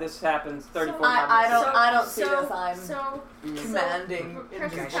 Yeah, this happens 34 I times. don't see this. I'm So commanding.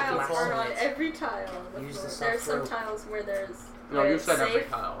 pressure Guys, tiles should are on last every tile on the Use the floor. There's some soft rope. tiles where there's No, where you it's said every safe,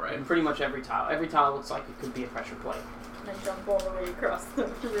 tile, right? Pretty much every tile. Every tile looks like it could be a pressure plate. and I jump all the way across the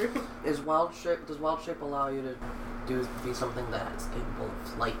room. Does wild shape allow you to be something that's capable of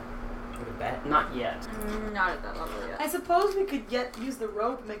flight? Go to bed. Not yet. Not at that level I yet. suppose we could use the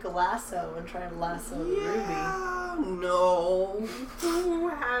rope, make a lasso, and try to lasso the ruby. No. Who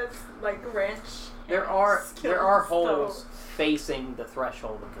has like wrench? There and are skills, holes facing the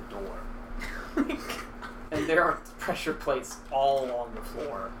threshold of the door. And there are pressure plates all along the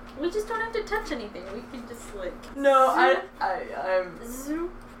floor. We just don't have to touch anything. We can just like No, I'm.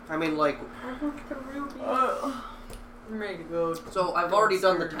 zoop. I mean, like, I want the ruby. I'm ready to go. So I've already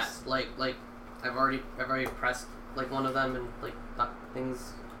done the downstairs. test. Like I've already pressed like one of them and like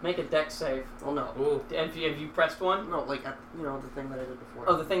things. Make a dex save. Oh no. Ooh. Have you pressed one? No, like the thing that I did before.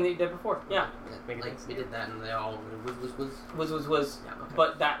 Oh, the thing that you did before. Yeah. Like we did that and they all was. Was. Yeah. Okay.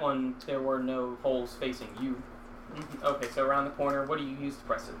 But that one, there were no holes facing you. Okay, so around the corner, what do you use to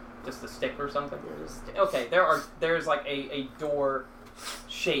press it? Just a stick or something? Okay, there's like a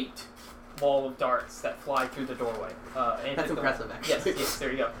door-shaped wall of darts that fly through the doorway. And That's impressive, actually. Yes,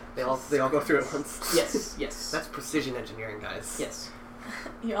 there you go. They all go through at once. Yes. That's precision engineering, guys. Yes.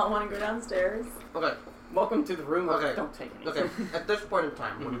 You all want to go downstairs? Okay. Welcome to the room. Okay. Don't take anything. Okay. At this point in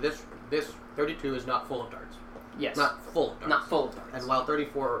time, when this 32 is not full of darts. Yes. Not full of darts. Not full of darts. And while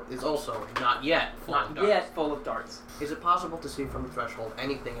 34 is also not yet full of Not darts. yet full of darts. Is it possible to see from the threshold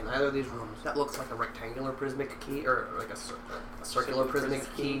anything in either of these rooms that looks like a rectangular prismic key or like a circular prismic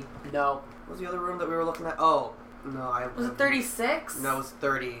key? No. What was the other room that we were looking at? Oh, no, Was it 36? No, it was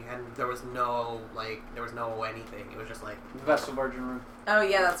 30, and there was no anything. It was just like The Vestal Virgin room. Oh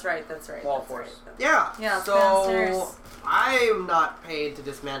yeah, that's right. Wall that's force. Right. yeah. Yeah, it's So downstairs. I'm not paid to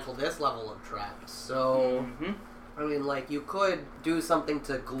dismantle this level of traps. So Mm-hmm. I mean, like you could do something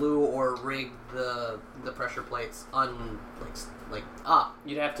to glue or rig the pressure plates up.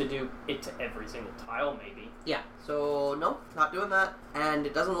 You'd have to do it to every single tile, maybe. Yeah. So no, not doing that. And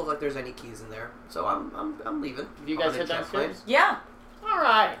it doesn't look like there's any keys in there. So I'm leaving. You guys On head the jet downstairs? Yeah. All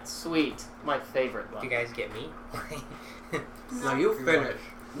right, sweet. My favorite Do one. you guys get me? plane. No, you finish.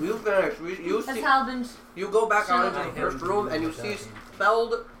 You finish. You That's see. how I've been. You go back out Shut into up. the first room and you see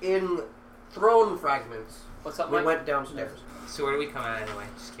spelled in throne fragments. What's up, We Mike? went downstairs. So where do we come out anyway?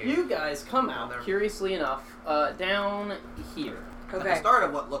 Just curious. You guys come Down out, there. curiously enough, down here. At the Okay. start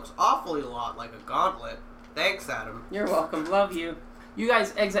of what looks awfully a lot like a gauntlet. Thanks, Adam. You're welcome. Love you. You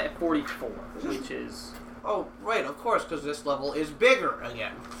guys exit at 44, which is... Oh, right, of course, because this level is bigger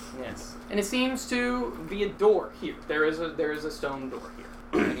again. Yes. And it seems to be a door here. There is a stone door here.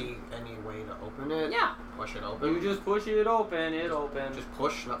 Any way to open it? Yeah. Push it open? You just push it open, it opens. Just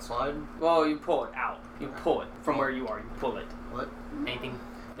push, not slide? Well, you pull it out. You Okay. pull it from where you are. You pull it. What? Anything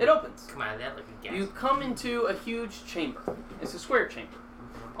It opens. come out of that like a gas? You come into a huge chamber. It's a square chamber.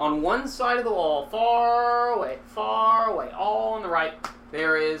 On one side of the wall, far away, all on the right,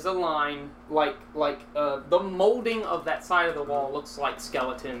 there is a line like the molding of that side of the wall looks like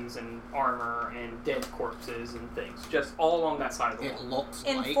skeletons and armor and dead corpses and things, just all along that side of the It wall. looks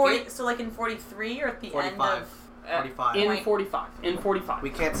In like 40, it. so like in 43 or at the 45. end of. 45. In Point. 45. In 45. We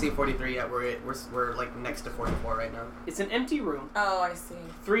can't see 43 yet. We're like next to 44 right now. It's an empty room, Oh, I see.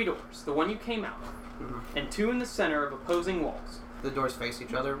 3 doors, the one you came out of, Mhm. and 2 in the center of opposing walls. The doors face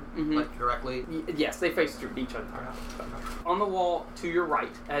each other, Mhm. like directly. Yes, they face through each other. On the wall to your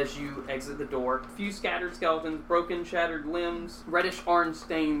right, as you exit the door, a few scattered skeletons, broken, shattered limbs, reddish-orange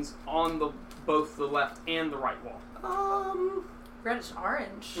stains on both the left and the right wall. Reddish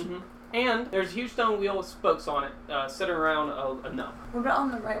orange. And there's a huge stone wheel with spokes on it, sitting around a nub. What about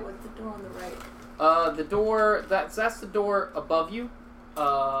on the right? What's the door on the right? The door, that's the door above you.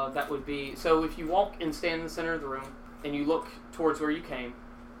 That would be, so if you walk and stand in the center of the room, and you look towards where you came,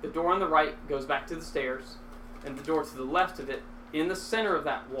 the door on the right goes back to the stairs, and the door to the left of it, in the center of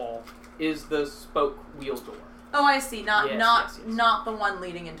that wall, is the spoke wheel door. Oh, I see. Not Yes. not the one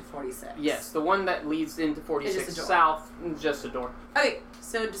leading into 46. Yes, the one that leads into 46 It's just a door. south, just a door. Okay,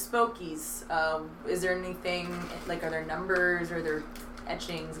 so to Spokies, is there anything like? Are there numbers? Are there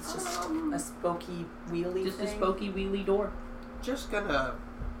etchings? It's just a spokey wheelie Just thing. a spokey wheelie door. Just gonna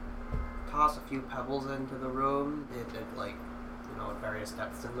toss a few pebbles into the room. At like, at various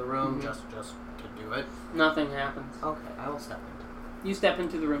depths in the room, just to do it. Nothing happens. Okay, I will step into. You step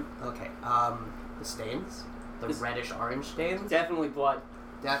into the room. Okay. The stains, the This- reddish orange stains. Definitely blood.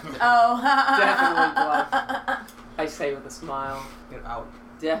 Definitely. Oh, Definitely blood. I say with a smile. Get out.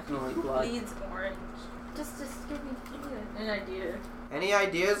 Definitely blood. Bleeds orange. Just give me an idea. Any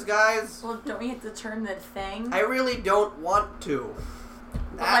ideas, guys? Well, don't we have to turn the thing? I really don't want to.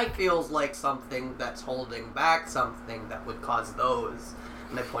 That Like- feels like something that's holding back something that would cause those.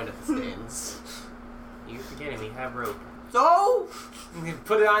 And I point at the stains. You're forgetting we have rope. So?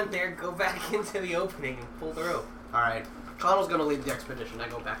 Put it on there, go back into the opening, and pull the rope. Alright. Connell's gonna lead the expedition. I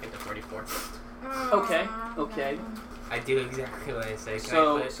go back into 34. Okay. I do exactly what I say.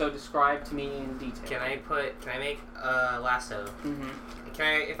 So describe to me in detail. Can I make a lasso? Mm-hmm.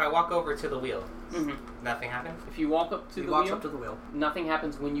 If I walk over to the wheel, Mm-hmm. nothing happens? If you walk up to He the walks wheel, up to the wheel. nothing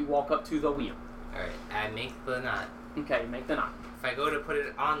happens when you walk up to the wheel. Alright, I make the knot. Okay, make the knot. If I go to put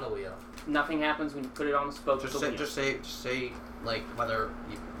it on the wheel, Nothing happens when you put it on the spoke of the wheel. Just say, like, whether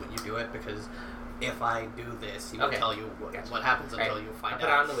you do it, because if I do this, he will Okay. tell you what happens until you I find put it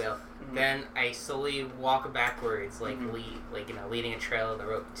out. on the wheel. Mhm. Then I slowly walk backwards, like Mhm. leading a trail of the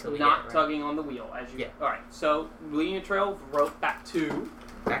rope till we Not get tugging on the wheel as you. Yeah. All right. So leading a trail of rope back to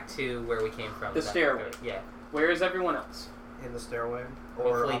back to where we came from. The stairway. Yeah. where is everyone else? In the stairway? Or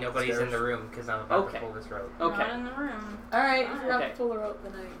Hopefully on the nobody's in stairs? the room because I'm about Okay. to pull this rope. Not Okay. in the room. Alright, if you're Okay. up to pull the rope,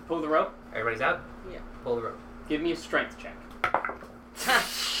 then I... Pull the rope. Everybody's out? Yeah. Pull the rope. Give me a strength check.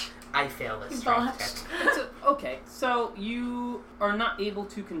 I failed this You strength botched. check. Okay, so you are not able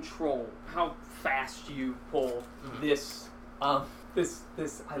to control how fast you pull this,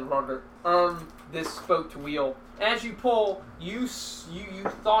 this I love it, this spoked wheel. As you pull, you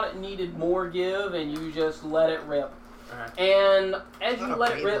thought it needed more give, and you just let it rip. Uh-huh. And as you Not a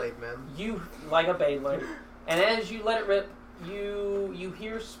let it rip, Beyblade, man. you like a Beyblade, and as you let it rip, you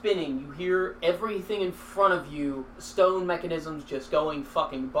hear spinning. You hear everything in front of you, stone mechanisms just going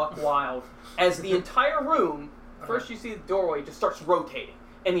fucking buck wild. As the entire room, first you see the doorway just starts rotating,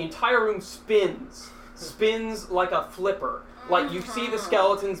 and the entire room spins like a flipper. Like you see the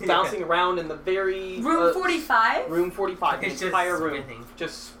skeletons bouncing around in the very Room 45? Room 45. It's The just entire room spinning.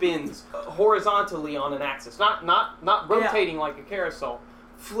 just spins horizontally on an axis, not rotating like a carousel,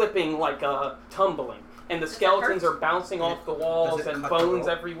 flipping like a tumbling. And the skeletons are bouncing off the walls Does it and cut the bones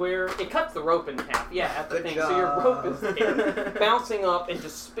rope? everywhere. It cuts the rope in half, yeah, at the Good thing. So your job. rope is there, bouncing up and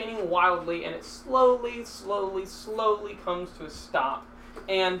just spinning wildly, and it slowly comes to a stop.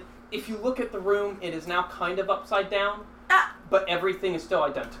 And if you look at the room, it is now kind of upside down, but everything is still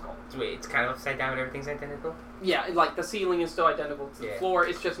identical. So wait, it's kind of upside down, but everything's identical? Yeah, like the ceiling is still identical to the Yeah. floor.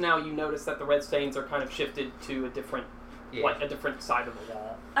 It's just now you notice that the red stains are kind of shifted to a different, Yeah. like a different side of the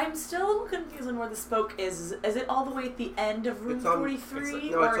wall. I'm still a little confused on where the spoke is. Is it all the way at the end of room It's on, 43?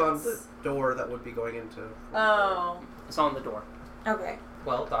 it's on the door that would be going into... Oh. It's on the door. Okay.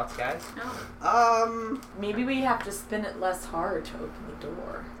 Well, thoughts, guys? Maybe we have to spin it less hard to open the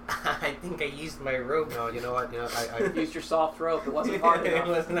door. I think I used my rope. No, you know what? I Used your soft rope. It wasn't hard It enough.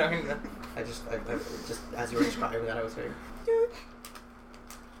 wasn't hard enough. I just, as you were describing that, I was saying...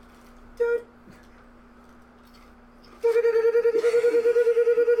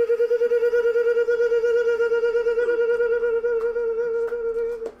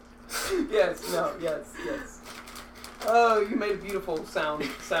 Yes. Oh, you made a beautiful sound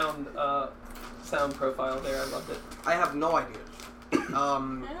profile there. I loved it. I have no idea.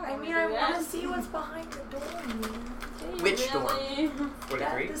 I mean, I want to see what's behind the door, man. Which door?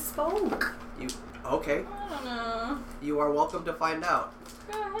 43? The spoke. Okay. I don't know. You are welcome to find out.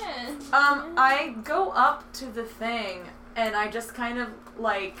 Go ahead. I go up to the thing, and I just kind of,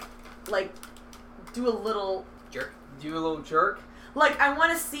 like, do a little... Jerk. Do a little jerk. Like, I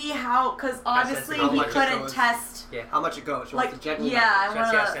want to see how... Because obviously How he much it couldn't goes. test... Yeah. How much it goes? You Like, want the genuine yeah, I So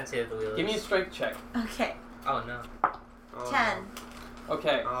I see how want sensitive the wheel is. Give me a strength check. to... Okay. Oh, no. Oh, 10.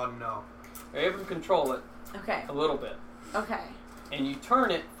 Okay, Oh no. you're able to control it Okay. a little bit, Okay. and you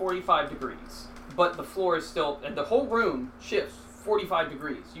turn it 45 degrees, but the floor is still, and the whole room shifts 45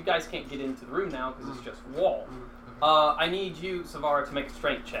 degrees. You guys can't get into the room now because it's just wall. I need you, Savara, to make a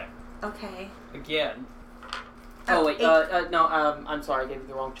strength check Okay. again. Oh wait, 8. no, I'm sorry, I gave you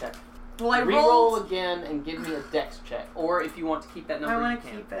the wrong check. Well, I Reroll rolled... again and give me a dex check, or if you want to keep that number, I you want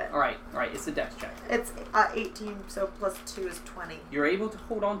can. to keep it. All right, it's a dex check. It's 18, so plus 2 is 20. You're able to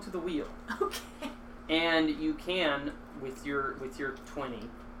hold on to the wheel, Okay. and you can, with your 20,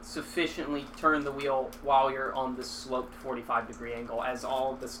 sufficiently turn the wheel while you're on this sloped 45-degree angle, as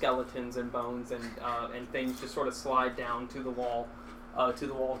all the skeletons and bones and things just sort of slide down to the wall to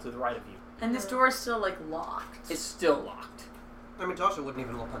the right of you. And this door is still, like, locked. It's still locked. I mean, Tasha wouldn't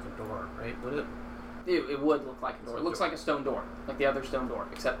even look like a door, right? Would it? It would look like a door. It looks like a stone door, like the other stone door,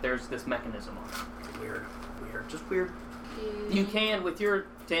 except there's this mechanism on it. Weird. Just weird. You can, with your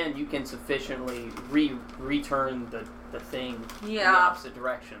 10, you can sufficiently return the thing in the Yeah. opposite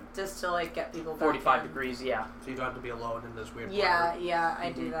direction. Just to, like, get people back 45 in. degrees, yeah. So you don't have to be alone in this weird Yeah, corner. yeah,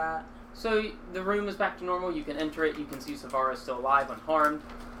 I do that. So the room is back to normal. You can enter it. You can see Savara is still alive, unharmed.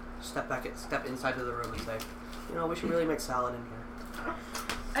 Step inside of the room and say, you know, we should really make salad in here.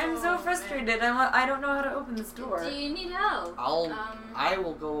 I'm so frustrated. I don't know how to open this door. Do you need help? I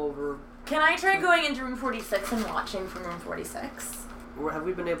will go over. Can I try going into room 46 and watching from room 46? Have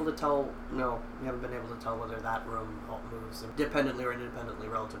we been able to tell? No, we haven't been able to tell whether that room moves independently or independently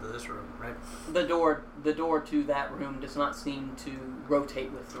relative to this room, right? The door to that room does not seem to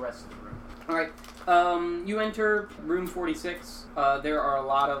rotate with the rest of the room. All right. You enter room 46. There are a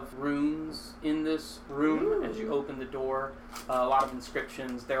lot of runes in this room as you open the door. A lot of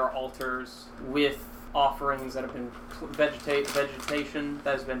inscriptions. There are altars with offerings that have been vegetation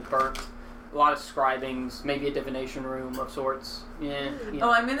that has been burnt. A lot of scribings, maybe a divination room of sorts. Yeah.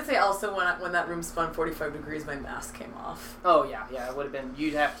 Oh, I'm gonna say also when that room spun 45 degrees, my mask came off. Oh, yeah, it would have been.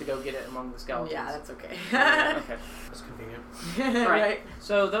 You'd have to go get it among the skeletons. Yeah, that's okay. Okay. That's convenient. Right.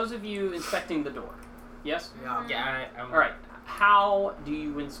 So, those of you inspecting the door. Yes? Yeah. Yeah, I'm... Alright. How do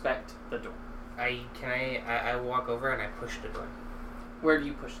you inspect the door? I walk over and I push the door. Where do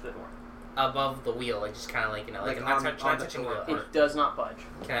you push the door? Above the wheel, like just kind of like, you know, like, Like I'm on not the touching the door. wheel. It does not budge.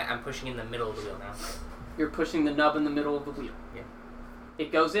 I'm pushing in the middle of the wheel now. You're pushing the nub in the middle of the wheel. Yeah.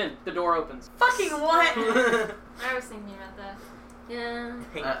 It goes in. The door opens. Fucking what? I was thinking about that. Yeah.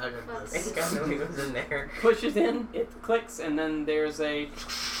 I got I this. think I know he goes in there. Pushes in, it clicks, and then there's a...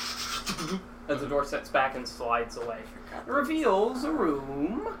 as the door sets back and slides away. It reveals a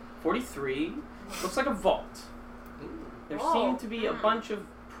room, 43. Looks like a vault. There seem to be a bunch of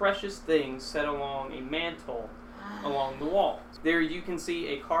precious things set along a mantle along the wall. There you can see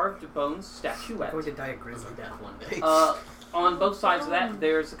a carved bone statuette. I'm going to die a grisly death one day. On both sides of that,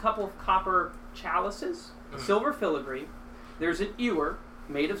 there's a couple of copper chalices, silver filigree. There's an ewer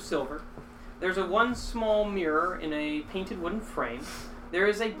made of silver. There's one small mirror in a painted wooden frame. There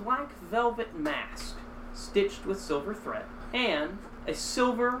is a black velvet mask stitched with silver thread, and a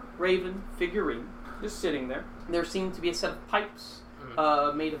silver raven figurine just sitting there. There seem to be a set of pipes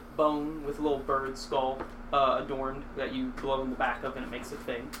made of bone with a little bird skull adorned that you blow in the back of and it makes a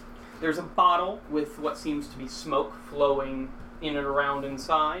thing. There's a bottle with what seems to be smoke flowing in and around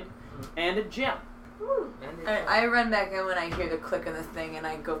inside, and a gem. I run back in when I hear the click on the thing and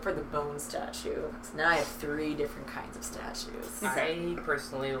I go for the bone statue. So now I have 3 different kinds of statues. Okay. I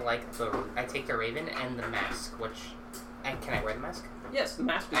personally like I take the raven and the mask, which... can I wear the mask? Yes, the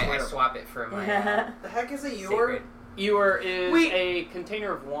mask is I wearable. swap it for my The heck is a ewer? sacred. Ewer is Wait. a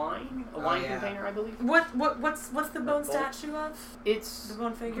container of wine. A wine yeah. container, I believe. What's the bone bowl. statue of? It's The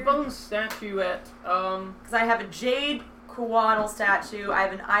bone the figure? bone statuette. Because I have a jade Coatl statue, I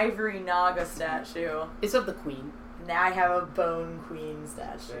have an ivory Naga statue, It's of the queen. now I have a bone queen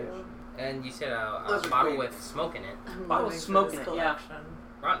statue. And you said a Those are bottle great. with smoke in it. I'm Bottle living for smoking this it, yeah. collection.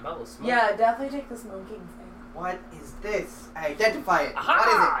 Rotten bottle of smoke. Yeah, definitely take the smoking thing. What is this? Identify it.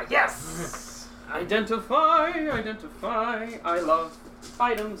 Aha! What is it? Yes! Identify. I love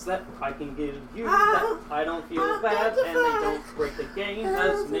items that I can give you that I don't feel bad and they don't break the game,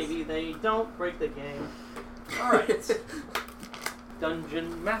 as maybe they don't break the game. Alright.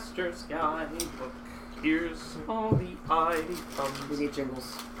 Dungeon Master's Guidebook. Here's all the items. We need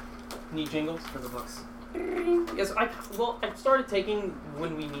jingles Need jingles? for the books. Yes, I started taking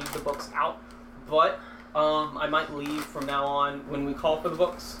when we need the books out, but I might leave from now on when we call for the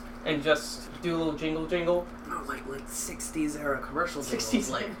books and just do a little jingle. No, like 60s era commercial jingles.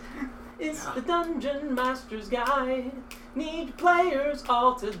 60s. Like, It's yeah. the Dungeon Master's Guide. Need players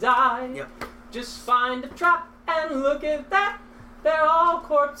all to die. Yep. Just find a trap and look at that. They're all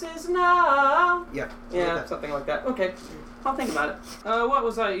corpses now. Yeah. Yeah, something like that. Okay, I'll think about it. What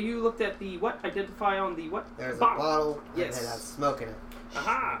was I? You looked at the what? Identify on the what? There's a bottle Yes. and it has smoke in it.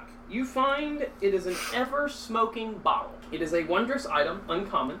 Aha! You find it is an ever-smoking bottle. It is a wondrous item,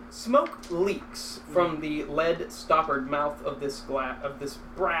 uncommon. Smoke leaks from the lead-stoppered mouth of this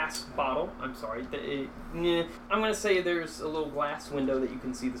brass bottle. I'm sorry. I'm going to say there's a little glass window that you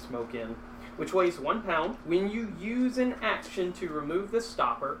can see the smoke in, which weighs 1 pound. When you use an action to remove the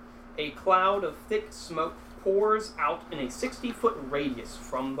stopper, a cloud of thick smoke pours out in a 60-foot radius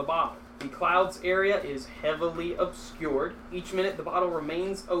from the bottle. The cloud's area is heavily obscured. Each minute the bottle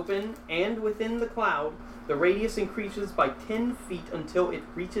remains open, and within the cloud, the radius increases by 10 feet until it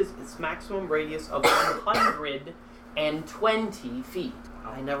reaches its maximum radius of 120 feet.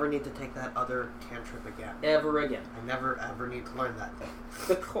 I never need to take that other cantrip again. Ever again. I never ever need to learn that.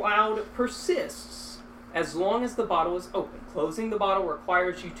 The cloud persists as long as the bottle is open. Closing the bottle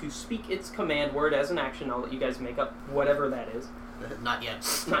requires you to speak its command word as an action. I'll let you guys make up whatever that is. Not yet.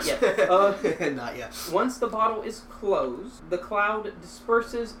 Not yet. Not yet. Once the bottle is closed, the cloud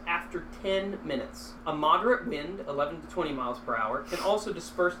disperses after 10 minutes. A moderate wind, 11 to 20 miles per hour, can also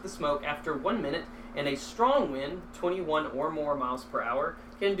disperse the smoke after 1 minute, and a strong wind, 21 or more miles per hour,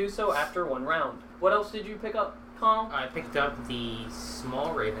 can do so after 1 round. What else did you pick up, Kong? I picked up the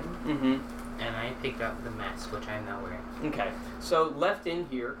small raven, Mm-hmm. and I picked up the mask, which I am now wearing. Okay. So left in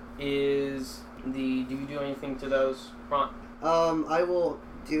here is the... Do you do anything to those, Ron? I will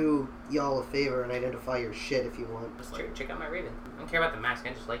do y'all a favor and identify your shit if you want. Just check out my raven. I don't care about the mask, I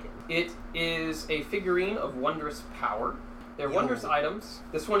just like it. It is a figurine of wondrous power. They're wondrous items.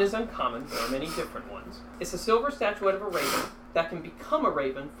 This one is uncommon. There are many different ones. It's a silver statuette of a raven that can become a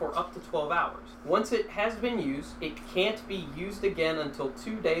raven for up to 12 hours. Once it has been used, it can't be used again until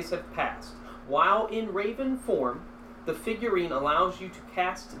 2 days have passed. While in raven form, the figurine allows you to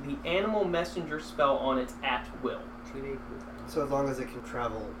cast the animal messenger spell on it at will. So as long as it can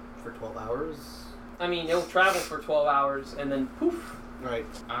travel for 12 hours? I mean, it'll travel for 12 hours and then poof. Right.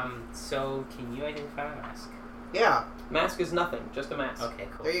 So can you identify a mask? Yeah. Mask is nothing, just a mask. Okay,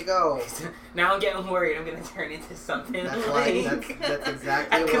 cool. There you go. Now I'm getting worried. I'm gonna turn into something. That's why. That's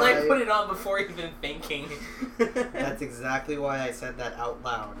exactly Can why. I put it on before even thinking? That's exactly why I said that out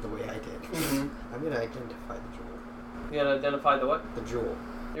loud the way I did. Mm-hmm. I'm gonna identify the jewel. You're gonna identify the what? The jewel.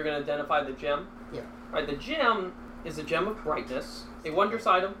 You're gonna identify the gem? Yeah. Alright, the gem is a gem of brightness, a wondrous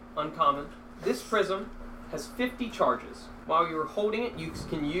item, uncommon. This prism has 50 charges. While you're holding it, you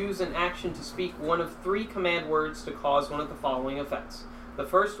can use an action to speak one of 3 command words to cause one of the following effects. The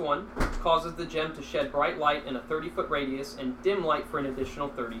first one causes the gem to shed bright light in a 30-foot radius and dim light for an additional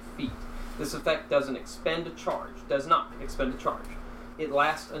 30 feet. This effect does not expend a charge. It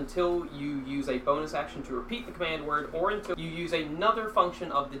lasts until you use a bonus action to repeat the command word or until you use another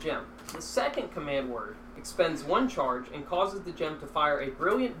function of the gem. The second command word expends 1 charge and causes the gem to fire a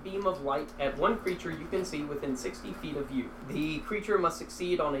brilliant beam of light at one creature you can see within 60 feet of you. The creature must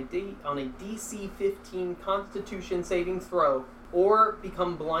succeed on a DC 15 Constitution saving throw or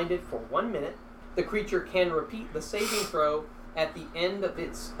become blinded for 1 minute. The creature can repeat the saving throw at the end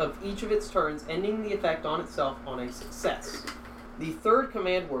of each of its turns, ending the effect on itself on a success. The third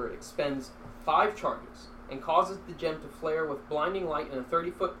command word expends 5 charges and causes the gem to flare with blinding light in a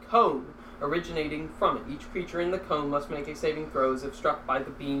 30-foot cone originating from it. Each creature in the cone must make a saving throw as if struck by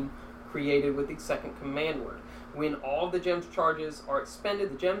the beam created with the second command word. When all the gem's charges are expended,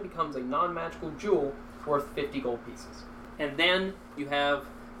 the gem becomes a non-magical jewel worth 50 gold pieces. And then you have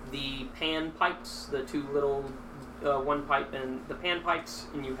the pan pipes, the 2 little, 1 pipe and the pan pipes,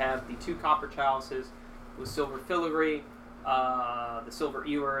 and you have the 2 copper chalices with silver filigree, the silver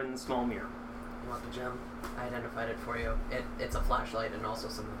ewer, and the small mirror. You want the gem? I identified it for you. It's a flashlight and also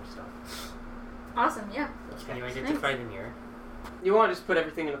some other stuff. Awesome, yeah. Can you identify the mirror? You want to just put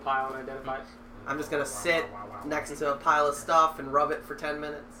everything in a pile and identify it? I'm just gonna sit next to a pile of stuff and rub it for 10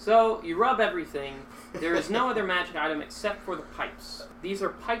 minutes. So, you rub everything. There is no other magic item except for the pipes. These are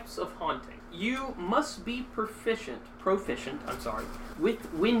pipes of haunting. You must be proficient,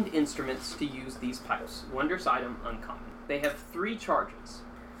 with wind instruments to use these pipes. Wondrous item, uncommon. They have 3 charges.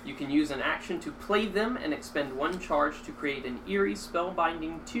 You can use an action to play them and expend 1 charge to create an eerie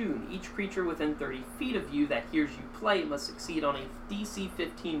spellbinding tune. Each creature within 30 feet of you that hears you play must succeed on a DC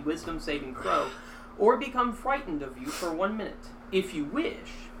 15 wisdom saving throw or become frightened of you for 1 minute. If you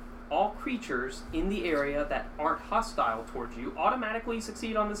wish, all creatures in the area that aren't hostile towards you automatically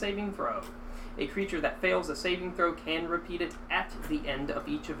succeed on the saving throw. A creature that fails a saving throw can repeat it at the end of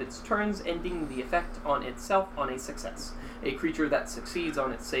each of its turns, ending the effect on itself on a success. A creature that succeeds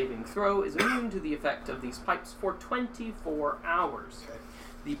on its saving throw is immune to the effect of these pipes for 24 hours. Okay.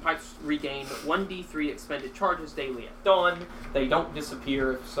 The pipes regain 1d3 expended charges daily at dawn. They don't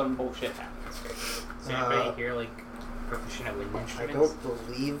disappear if some bullshit happens. Is anybody here, like, proficient at wind I instruments? don't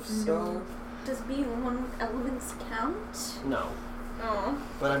believe so, Does being one with elements count? No. Oh.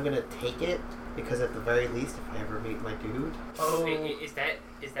 but I'm gonna take it because at the very least, if I ever meet my dude, Oh, Is that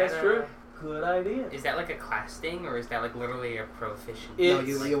that's true. Good idea. Is that like a class thing, or is that like literally a proficient? It's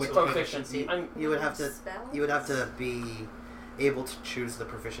you would proficiency. you would have to Spells? be able to choose the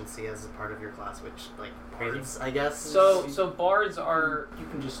proficiency as a part of your class, which like bards, I guess. So bards are. You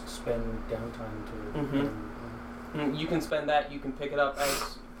can just spend downtime to. You can spend that. You can pick it up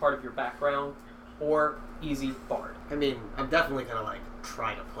as part of your background, or easy bard. I mean, I'm definitely gonna like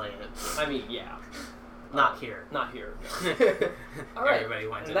try to play it. I mean, yeah. Not here. Not here. All right. Everybody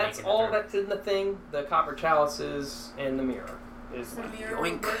wants And to that's make it all through. that's in the thing. The copper chalices and the mirror is The left. mirror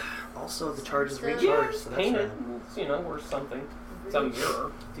Yoink. work. Also, the charge is Yeah, recharged, so that's Painted, rad. it's, worth something. It's a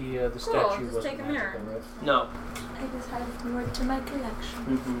mirror. The Cool, statue just wasn't take a mirror. magical, right? No. I just have more to my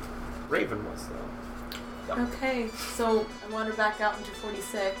collection. Raven was though. Okay, so I wander back out into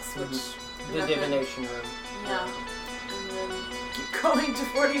 46, which... The nothing- divination room. Yeah. And then keep going to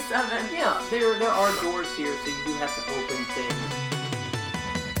 47. Yeah, there are doors here, so you do have to open things.